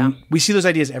ideas, and we see those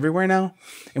ideas everywhere now,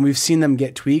 and we've seen them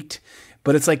get tweaked.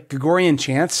 But it's like Gregorian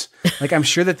chants. Like, I'm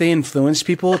sure that they influenced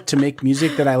people to make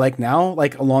music that I like now,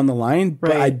 like along the line,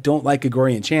 but I don't like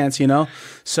Gregorian chants, you know?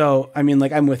 So, I mean,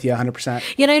 like, I'm with you 100%.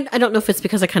 Yeah, I don't know if it's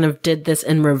because I kind of did this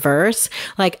in reverse.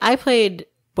 Like, I played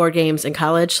board games in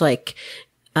college. Like,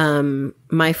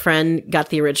 my friend got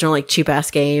the original, like,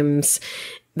 cheap-ass games,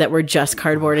 that were just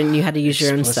cardboard and you had to use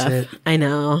your own stuff. I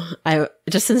know.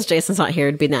 Just since Jason's not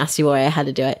here to be nasty boy, I had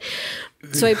to do it.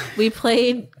 So we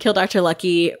played Kill Dr.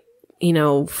 Lucky, you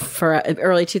know, for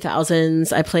early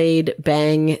 2000s. I played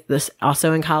Bang, this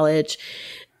also in college.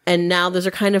 And now those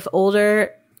are kind of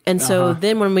older. And so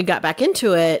then when we got back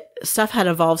into it, stuff had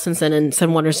evolved since then, and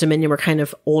some Wonders Dominion were kind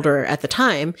of older at the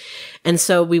time. And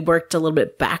so we worked a little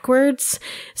bit backwards.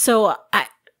 So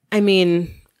I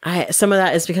mean, some of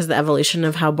that is because of the evolution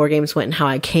of how board games went and how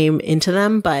I came into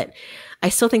them, but I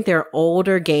still think there are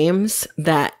older games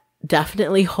that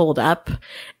definitely hold up,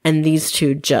 and these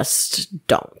two just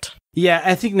don't. Yeah,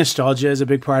 I think nostalgia is a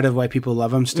big part of why people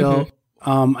love them still.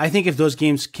 I think if those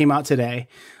games came out today,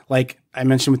 like I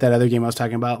mentioned with that other game I was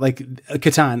talking about, like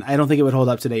Catan, I don't think it would hold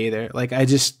up today either. Like I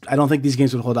don't think these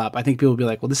games would hold up. I think people would be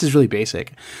like, well, this is really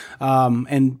basic.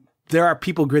 And there are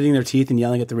people gritting their teeth and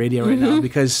yelling at the radio right now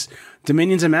because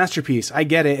Dominion's a masterpiece. I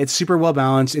get it. It's super well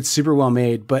balanced. It's super well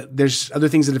made, but there's other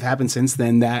things that have happened since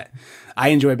then that I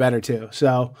enjoy better too.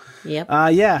 So,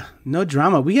 yeah, no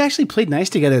drama. We actually played nice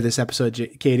together this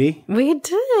episode, Katie. We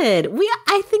did.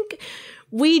 I think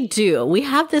we do. We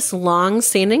have this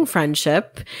long-standing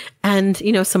friendship, and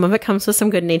you know, some of it comes with some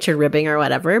good-natured ribbing or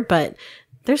whatever, but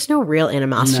there's no real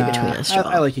animosity between us, Joel.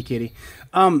 I like you, Katie.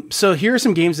 So here are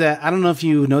some games that I don't know if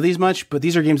you know these much, but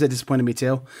these are games that disappointed me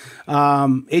too.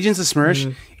 Agents of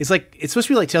Smersh. It's supposed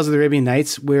to be like Tales of the Arabian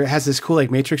Nights, where it has this cool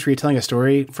like matrix where you're telling a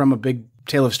story from a big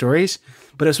tale of stories,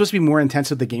 but it was supposed to be more intense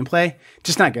with the gameplay.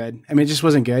 Just not good. I mean, it just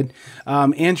wasn't good.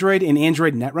 Android and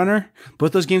Android Netrunner.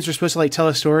 Both those games are supposed to like tell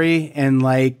a story and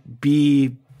like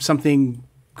be something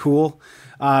cool.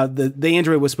 The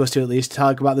Android was supposed to at least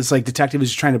talk about this like detective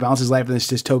who's trying to balance his life in this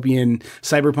dystopian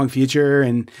cyberpunk future,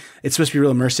 and it's supposed to be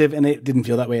real immersive, and it didn't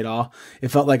feel that way at all. It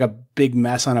felt like a big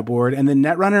mess on a board. And then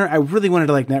Netrunner, I really wanted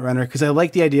to like Netrunner because I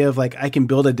like the idea of like I can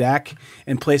build a deck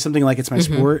and play something like it's my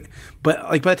sport. But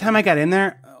like by the time I got in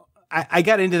there, I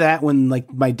got into that when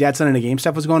like my dad's son and a game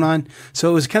stuff was going on.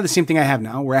 So it was kind of the same thing I have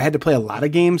now where I had to play a lot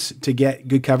of games to get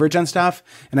good coverage on stuff,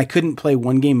 and I couldn't play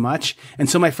one game much. And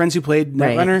so my friends who played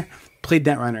Netrunner played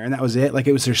Netrunner, and that was it. Like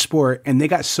it was their sport, and they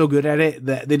got so good at it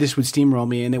that they just would steamroll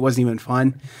me, and it wasn't even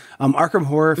fun. Arkham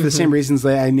Horror, for the same reasons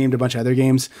that I named a bunch of other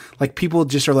games. Like people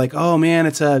just are like, oh man,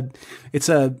 it's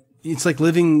like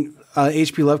living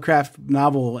H.P. Lovecraft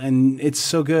novel, and it's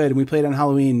so good. And we played on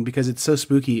Halloween because it's so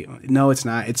spooky. No, it's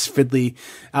not. It's fiddly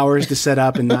hours to set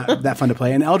up and not that fun to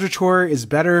play. And Eldritch Horror is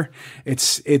better.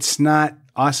 It's not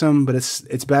awesome, but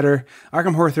it's better.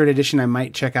 Arkham Horror 3rd Edition I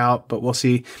might check out, but we'll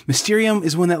see. Mysterium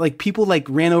is one that like people like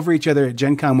ran over each other at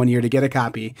Gen Con one year to get a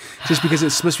copy just because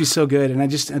it's supposed to be so good, and I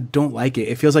don't like it.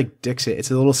 It feels like Dixit.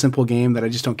 It's a little simple game that I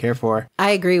just don't care for.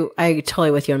 I agree. I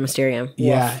totally with you on Mysterium.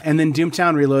 Yeah. Woof. And then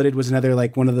Doomtown Reloaded was another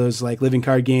like one of those like living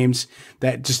card games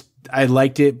that just I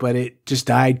liked it, but it just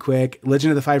died quick.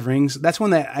 Legend of the Five Rings. That's one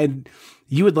that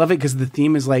you would love it because the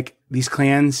theme is like these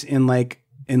clans in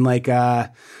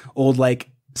old like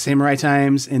samurai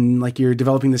times, and like you're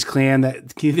developing this clan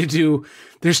that can either do.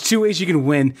 There's two ways you can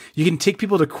win. You can take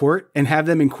people to court and have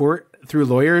them in court through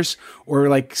lawyers, or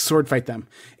like sword fight them.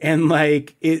 And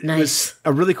like it was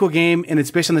a really cool game, and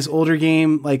it's based on this older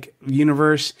game like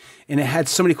universe, and it had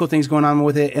so many cool things going on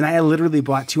with it. And I literally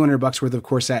bought $200 worth of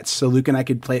core sets so Luke and I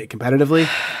could play it competitively.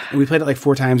 And we played it like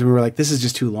 4 times, and we were like, this is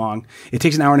just too long. It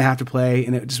takes an hour and a half to play,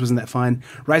 and it just wasn't that fun.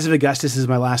 Rise of Augustus is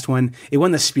my last one. It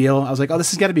won the Spiel. I was like, oh,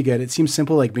 this has got to be good. It seems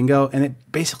simple like bingo, and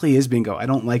it basically is bingo. I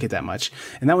don't like it that much.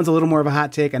 And that one's a little more of a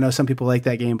hot take. I know some people like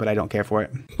that game, but I don't care for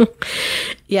it.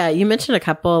 Yeah, you mentioned a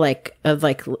couple like of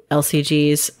like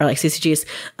LCGs or like CCGs.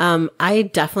 I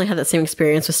definitely had that same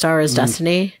experience with Star Wars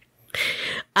Destiny.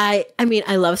 I mean,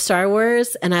 I love Star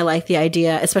Wars, and I like the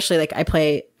idea, especially like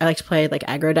I like to play like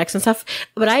aggro decks and stuff,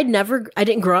 but I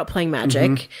didn't grow up playing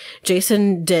Magic.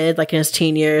 Jason did, like in his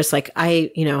teen years. Like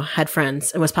I, had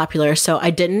friends and was popular, so I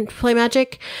didn't play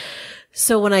Magic.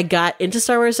 So when I got into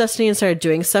Star Wars Destiny and started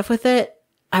doing stuff with it,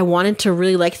 I wanted to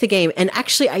really like the game. And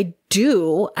actually I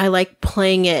like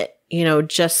playing it,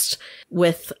 just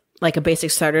with like a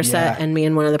basic starter set and me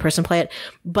and one other person play it.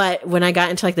 But when I got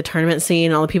into like the tournament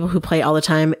scene, all the people who play all the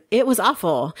time, it was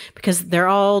awful because they're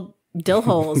all dill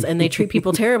holes and they treat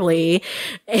people terribly,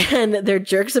 and they're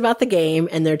jerks about the game,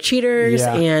 and they're cheaters,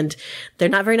 and they're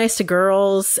not very nice to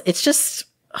girls. It's just,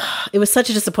 it was such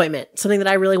a disappointment. Something that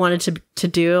I really wanted to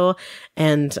do,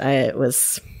 and it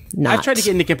was not. I've tried to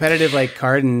get into competitive like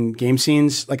card and game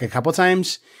scenes like a couple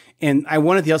times. And I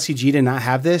wanted the LCG to not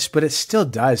have this, but it still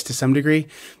does to some degree.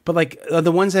 But like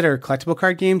the ones that are collectible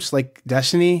card games like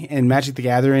Destiny and Magic the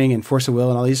Gathering and Force of Will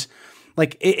and all these,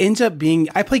 like it ends up being,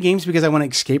 I play games because I want to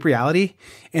escape reality,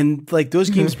 and like those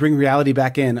games bring reality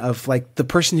back in of like the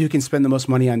person who can spend the most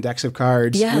money on decks of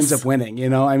cards ends up winning, you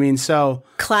know? I mean, so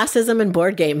classism in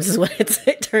board games is what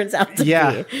it turns out to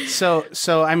be.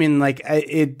 So I mean, like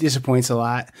it disappoints a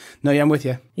lot. No, yeah, I'm with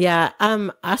you. Yeah.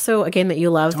 Also a game that you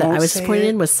love that I was disappointed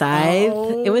in was Scythe.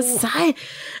 Oh. It was Scythe.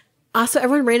 Also,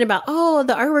 everyone ran about, oh,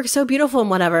 the artwork's so beautiful and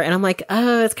whatever. And I'm like,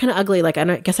 oh, it's kind of ugly. Like,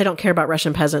 I guess I don't care about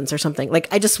Russian peasants or something. Like,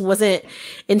 I just wasn't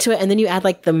into it. And then you add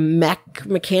like the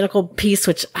mechanical piece,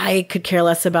 which I could care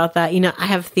less about that. You know, I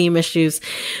have theme issues.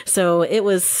 So it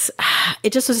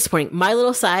just was disappointing. My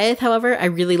Little Scythe, however, I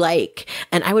really like.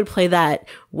 And I would play that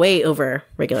way over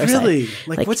regular Scythe. Really?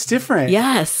 Like, what's different?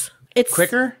 Yes. It's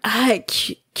quicker?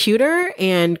 Cuter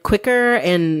and quicker,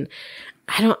 and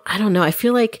I don't know. I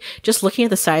feel like just looking at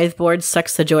the Scythe board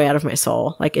sucks the joy out of my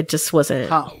soul. Like it just wasn't.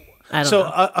 I don't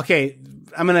know. Okay,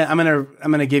 I'm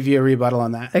gonna give you a rebuttal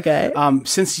on that. Okay.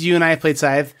 Since you and I have played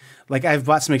Scythe, like I've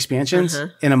bought some expansions,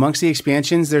 and amongst the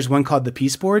expansions, there's one called the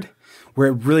Peace Board, where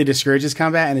it really discourages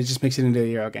combat and it just makes it into a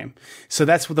Euro game. So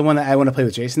that's the one that I want to play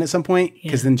with Jason at some point,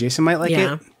 because then Jason might like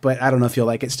it, but I don't know if you'll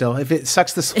like it still. If it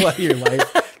sucks the soul out of your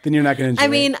life, then you're not going to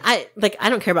enjoy it. I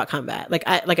don't care about combat. Like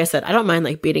I said, I don't mind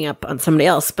like beating up on somebody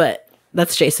else, but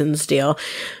that's Jason's deal.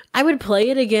 I would play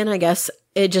it again, I guess.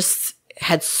 It just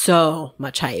had so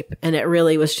much hype, and it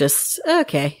really was just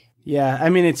okay. Yeah, I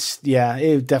mean, it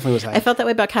definitely was hype. I felt that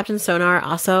way about Captain Sonar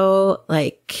also,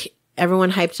 like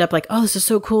everyone hyped up like, oh, this is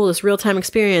so cool, this real-time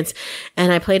experience.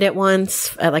 And I played it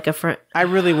once at like a friend. I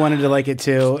really wanted to like it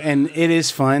too. And it is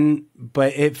fun,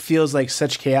 but it feels like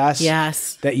such chaos.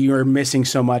 Yes. That you are missing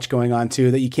so much going on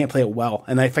too, that you can't play it well.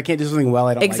 And if I can't do something well,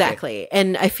 I don't exactly. like it.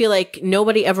 And I feel like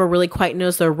nobody ever really quite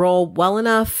knows their role well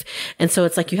enough. And so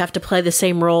it's like you have to play the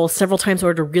same role several times in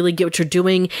order to really get what you're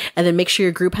doing, and then make sure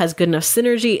your group has good enough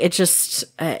synergy. It just,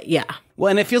 yeah.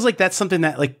 Well, and it feels like that's something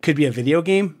that like could be a video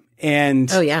game.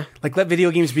 And like let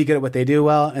video games be good at what they do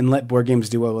well, and let board games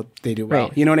do what they do well.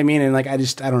 Right. You know what I mean? And like I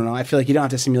don't know. I feel like you don't have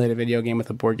to simulate a video game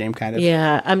with a board game kind of.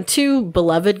 Yeah. Two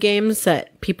beloved games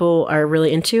that people are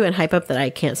really into and hype up that I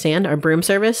can't stand are Broom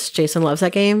Service. Jason loves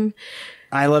that game.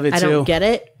 I love it too. I don't get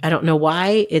it. I don't know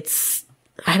why.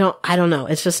 I don't know.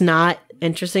 It's just not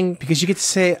interesting. Because you get to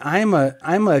say I'm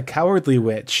a cowardly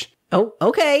witch. Oh,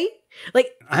 okay.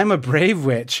 Like I'm a brave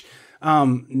witch.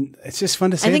 It's just fun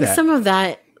to say that. I think some of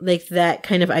that, like that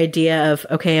kind of idea of,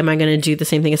 okay, am I going to do the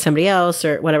same thing as somebody else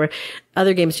or whatever?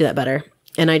 Other games do that better.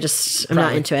 And I'm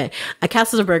not into it.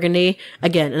 Castles of Burgundy,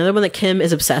 again, another one that Kim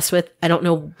is obsessed with. I don't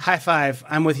know. High five.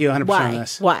 I'm with you 100% on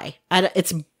this. Why?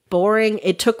 It's boring.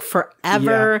 It took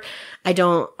forever. Yeah.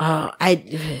 Do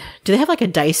they have like a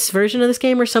dice version of this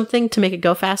game or something to make it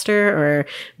go faster or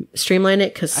streamline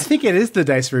it? Cause I think it is the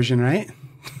dice version, right?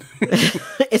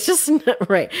 It's just not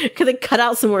right. Could they cut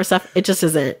out some more stuff? It just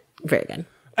isn't very good.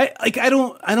 I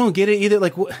don't get it either.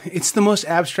 Like, it's the most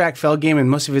abstract Feld game, and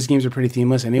most of his games are pretty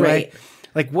themeless anyway. Right.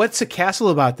 Like, what's a castle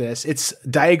about this? It's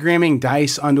diagramming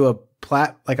dice onto a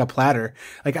platter.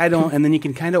 Like, I don't, and then you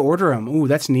can kind of order them. Ooh,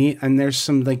 that's neat. And there's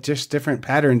some like just different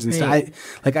patterns and stuff. I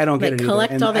don't get it either.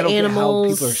 Collect all the animals.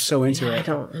 How people are so into it. I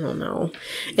don't know.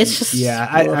 It's just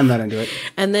I'm not into it.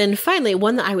 And then finally,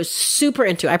 one that I was super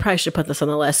into. I probably should put this on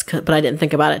the list, but I didn't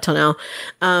think about it till now.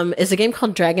 Is a game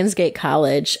called Dragon's Gate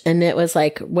College, and it was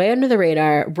like way under the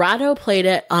radar. Rado played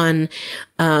it on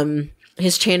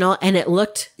his channel, and it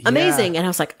looked amazing. And I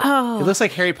was like, oh, it looks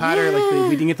like Harry Potter. Yeah. Like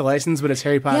we didn't get the license, but it's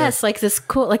Harry Potter. Yes, like this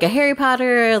cool, like a Harry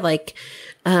Potter, like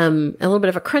a little bit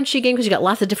of a crunchy game because you got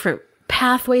lots of different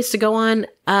pathways to go on.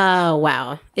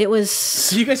 Wow. It was.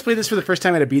 So you guys played this for the first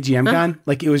time at a BGM con?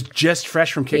 Like it was just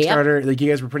fresh from Kickstarter. Yep. Like you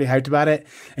guys were pretty hyped about it.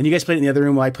 And you guys played it in the other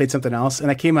room while I played something else.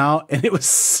 And I came out and it was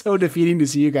so defeating to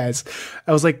see you guys.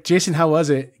 I was like, Jason, how was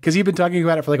it? Because you've been talking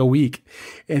about it for like a week.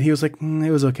 And he was like,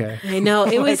 it was okay. I know.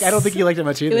 It was. I don't think you liked it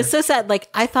much either. It was so sad. Like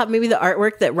I thought maybe the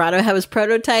artwork that Rado had was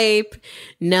prototype.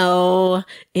 No,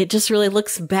 it just really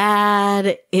looks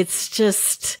bad. It's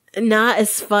just not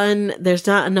as fun. There's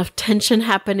not enough tension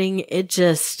happening. It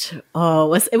just,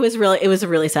 it was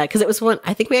really sad because it was one,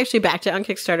 I think we actually backed it on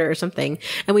Kickstarter or something,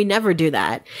 and we never do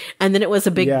that. And then it was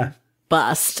a big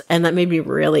bust, and that made me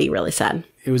really, really sad.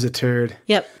 It was a turd.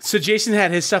 Yep. So Jason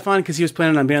had his stuff on because he was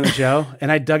planning on being on the show,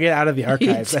 and I dug it out of the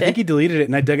archives. I think he deleted it,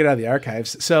 and I dug it out of the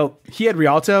archives. So he had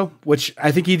Rialto, which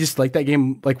I think he just liked that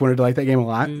game, like wanted to like that game a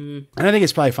lot. And I think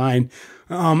it's probably fine.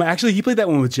 Actually, he played that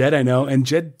one with Jed, I know, and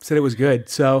Jed said it was good.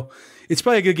 So it's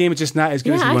probably a good game. It's just not as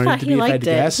good as he wanted it to be, if I had to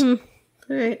guess.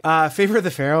 All right. Favor of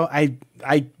the Pharaoh. I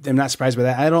am not surprised by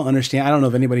that. I don't understand. I don't know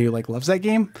of anybody who like loves that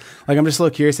game. Like, I'm just a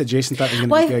little curious that Jason thought it was going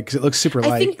to be good because it looks super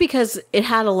light. I think because it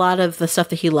had a lot of the stuff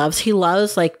that he loves. He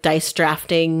loves like dice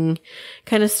drafting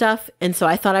kind of stuff. And so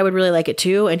I thought I would really like it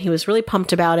too. And he was really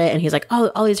pumped about it. And he's like,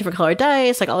 oh, all these different colored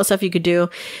dice, like all the stuff you could do.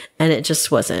 And it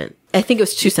just wasn't. I think it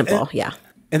was too simple. Yeah.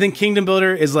 And then Kingdom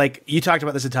Builder is like, you talked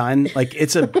about this a ton. Like,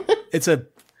 it's a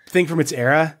thing from its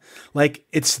era. Like,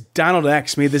 it's Donald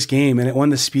X made this game and it won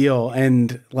the Spiel,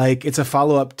 and like it's a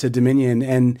follow-up to Dominion,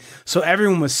 and so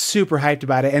everyone was super hyped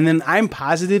about it. And then I'm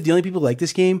positive the only people who like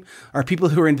this game are people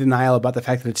who are in denial about the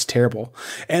fact that it's terrible,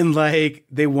 and like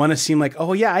they want to seem like,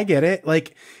 oh yeah, I get it.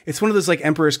 Like, it's one of those like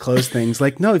Emperor's Clothes things.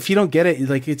 Like, no, if you don't get it,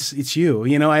 like it's you,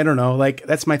 you know. I don't know, like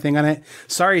that's my thing on it.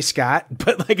 Sorry, Scott,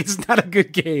 but like it's not a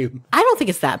good game. I don't think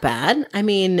it's that bad. I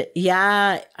mean,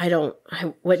 yeah, I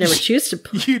would never choose to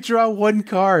play. You draw one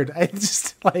card. I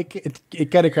just like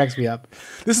it kind of cracks me up.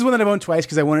 This is one that I've owned twice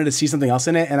because I wanted to see something else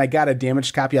in it, and I got a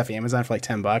damaged copy off Amazon for like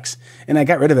 $10, and I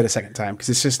got rid of it a second time because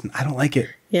it's just, I don't like it.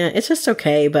 Yeah, it's just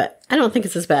okay, but I don't think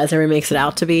it's as bad as everyone makes it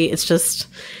out to be. It's just,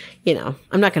 you know,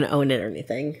 I'm not going to own it or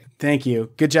anything. Thank you.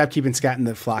 Good job keeping Scott in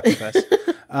the flock with us.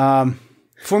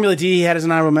 Formula D he had as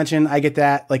an honorable mention. I get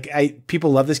that. Like,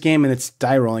 people love this game, and it's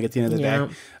die rolling at the end of the day.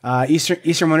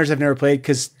 Eastern Wonders I've never played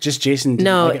because just Jason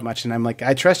didn't like it much, and I'm like,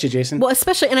 I trust you, Jason. Well,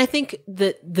 especially, and I think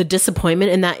the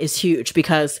disappointment in that is huge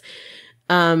because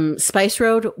Spice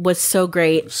Road was so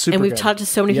great, and we've talked to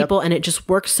so many people, and it just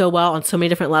works so well on so many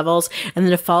different levels. And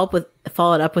then to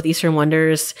follow it up with Eastern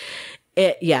Wonders,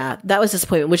 that was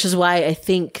disappointment. Which is why I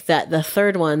think that the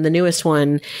third one, the newest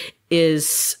one,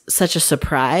 is such a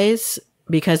surprise.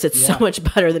 Because it's so much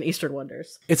better than Eastern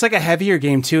Wonders. It's like a heavier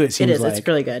game too, it seems like. It is. It's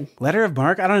really good. Letter of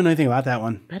Mark? I don't know anything about that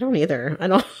one. I don't either. I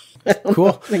don't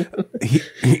cool.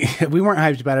 We weren't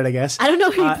hyped about it, I guess. I don't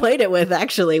know who you played it with,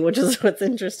 actually, which is what's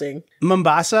interesting.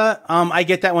 Mombasa, I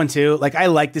get that one too. Like, I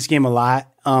like this game a lot.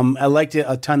 I liked it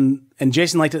a ton. And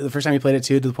Jason liked it the first time he played it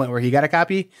too, to the point where he got a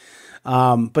copy.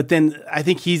 But then I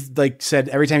think he's like said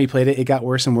every time he played it, it got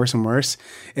worse and worse and worse.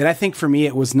 And I think for me,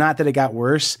 it was not that it got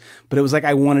worse, but it was like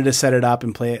I wanted to set it up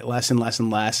and play it less and less and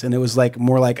less. And it was like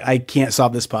more like I can't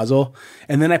solve this puzzle.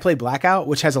 And then I played Blackout,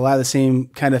 which has a lot of the same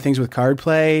kind of things with card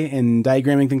play and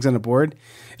diagramming things on the board.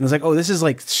 And I was like, oh, this is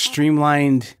like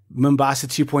streamlined Mombasa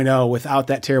 2.0 without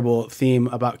that terrible theme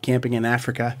about camping in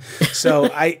Africa.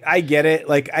 So I get it.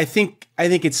 Like, I think I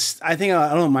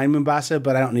don't mind Mombasa,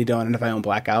 but I don't need to own it if I own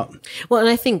Blackout. Well, and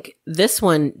I think this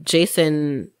one,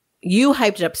 Jason, you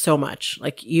hyped it up so much.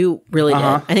 Like, you really did.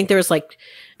 I think there was like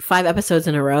 5 episodes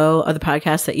in a row of the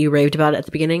podcast that you raved about it at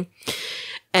the beginning.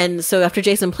 And so after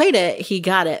Jason played it, he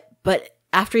got it. But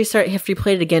after he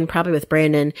played it again, probably with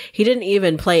Brandon, he didn't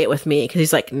even play it with me because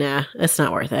he's like, nah, it's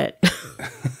not worth it.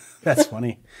 That's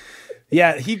funny.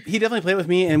 Yeah, he definitely played with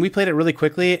me, and we played it really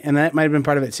quickly, and that might have been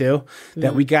part of it too,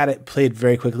 that we got it played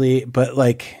very quickly. But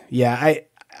like, yeah,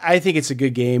 I think it's a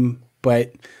good game,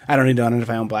 but I don't need to own it if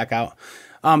I own Blackout.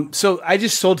 So I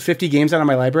just sold 50 games out of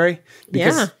my library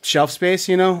because shelf space,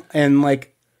 you know, and like,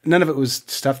 none of it was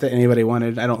stuff that anybody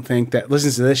wanted, I don't think, that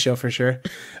listens to this show for sure.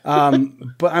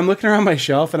 But I'm looking around my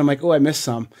shelf and I'm like, oh, I missed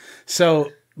some. So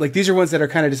like, these are ones that are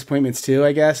kind of disappointments too,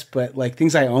 I guess, but like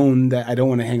things I own that I don't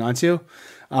want to hang on to.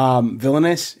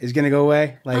 Villainous is going to go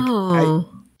away. Like,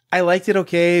 I liked it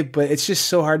okay, but it's just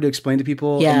so hard to explain to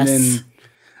people. Yes. And then,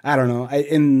 I don't know.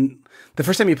 And the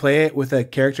first time you play it with a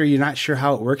character, you're not sure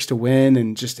how it works to win,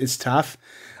 and just, it's tough.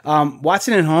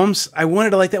 Watson and Holmes, I wanted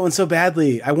to like that one so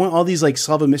badly. I want all these like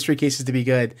solve a mystery cases to be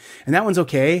good, and that one's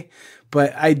okay,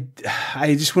 but I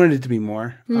just wanted it to be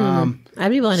more. I'd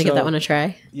be willing to give that one a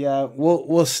try. Yeah, I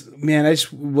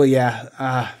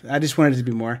just wanted it to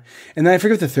be more. And then I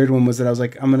forget what the third one was that I was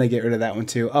like, I'm gonna get rid of that one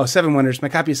too. Oh, Seven Wonders, my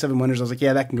copy of Seven Wonders. I was like,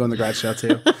 yeah, that can go in the garage sale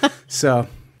too. So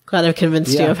glad I've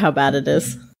convinced you of how bad it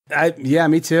is. Yeah,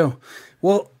 me too.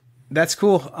 Well, that's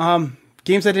cool.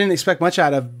 Games I didn't expect much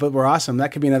out of, but were awesome.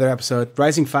 That could be another episode.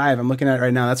 Rising 5, I'm looking at it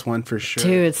right now. That's one for sure.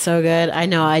 Dude, it's so good. I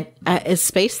know. It's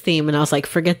space theme, and I was like,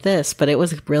 forget this, but it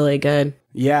was really good.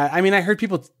 Yeah, I mean, I heard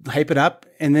people hype it up,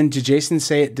 and then to Jason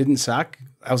say it didn't suck.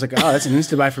 I was like, oh, that's an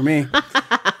insta-buy for me.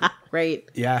 Right.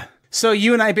 Yeah. So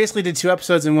you and I basically did 2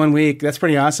 episodes in 1 week. That's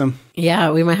pretty awesome.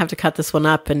 Yeah, we might have to cut this one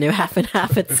up and do half and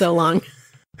half. It's so long.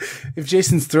 If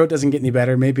Jason's throat doesn't get any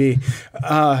better, maybe.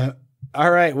 All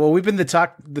right. Well, we've been the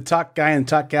talk guy and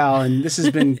talk gal, and this has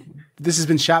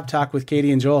been Shop Talk with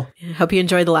Katie and Joel. Hope you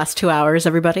enjoyed the last 2 hours,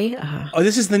 everybody. Oh,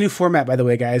 this is the new format, by the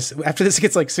way, guys. After this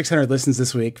gets like 600 listens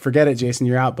this week, forget it, Jason.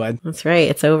 You're out, bud. That's right.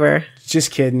 It's over.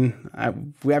 Just kidding.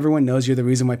 Everyone knows you're the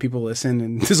reason why people listen,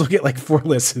 and this will get like 4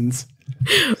 listens.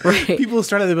 Right. People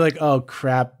started to be like, oh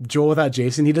crap, Joel without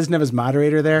Jason, he doesn't have his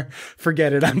moderator there.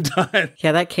 Forget it, I'm done.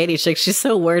 Yeah, that Katie chick, she's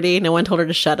so wordy. No one told her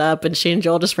to shut up, and she and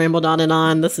Joel just rambled on and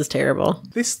on. This is terrible.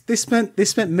 They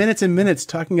spent minutes and minutes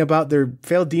talking about their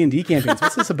failed D&D campaigns.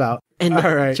 What's this about? And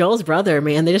all right. Joel's brother,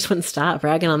 man, they just wouldn't stop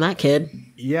bragging on that kid.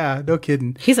 Yeah, no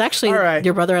kidding. He's actually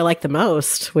your brother I like the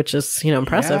most, which is,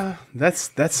 impressive. Yeah,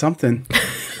 that's something.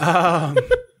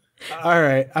 All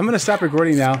right, I'm going to stop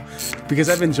recording now because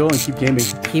I've been Joel and keep gaming.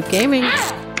 Keep gaming.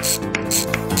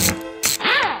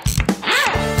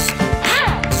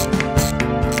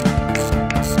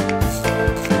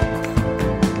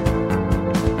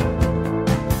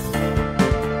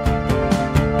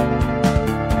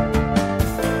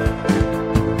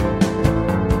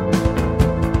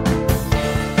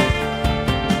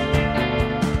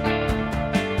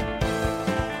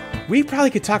 We probably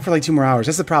could talk for like 2 more hours.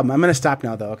 That's the problem. I'm going to stop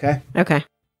now, though, okay? Okay.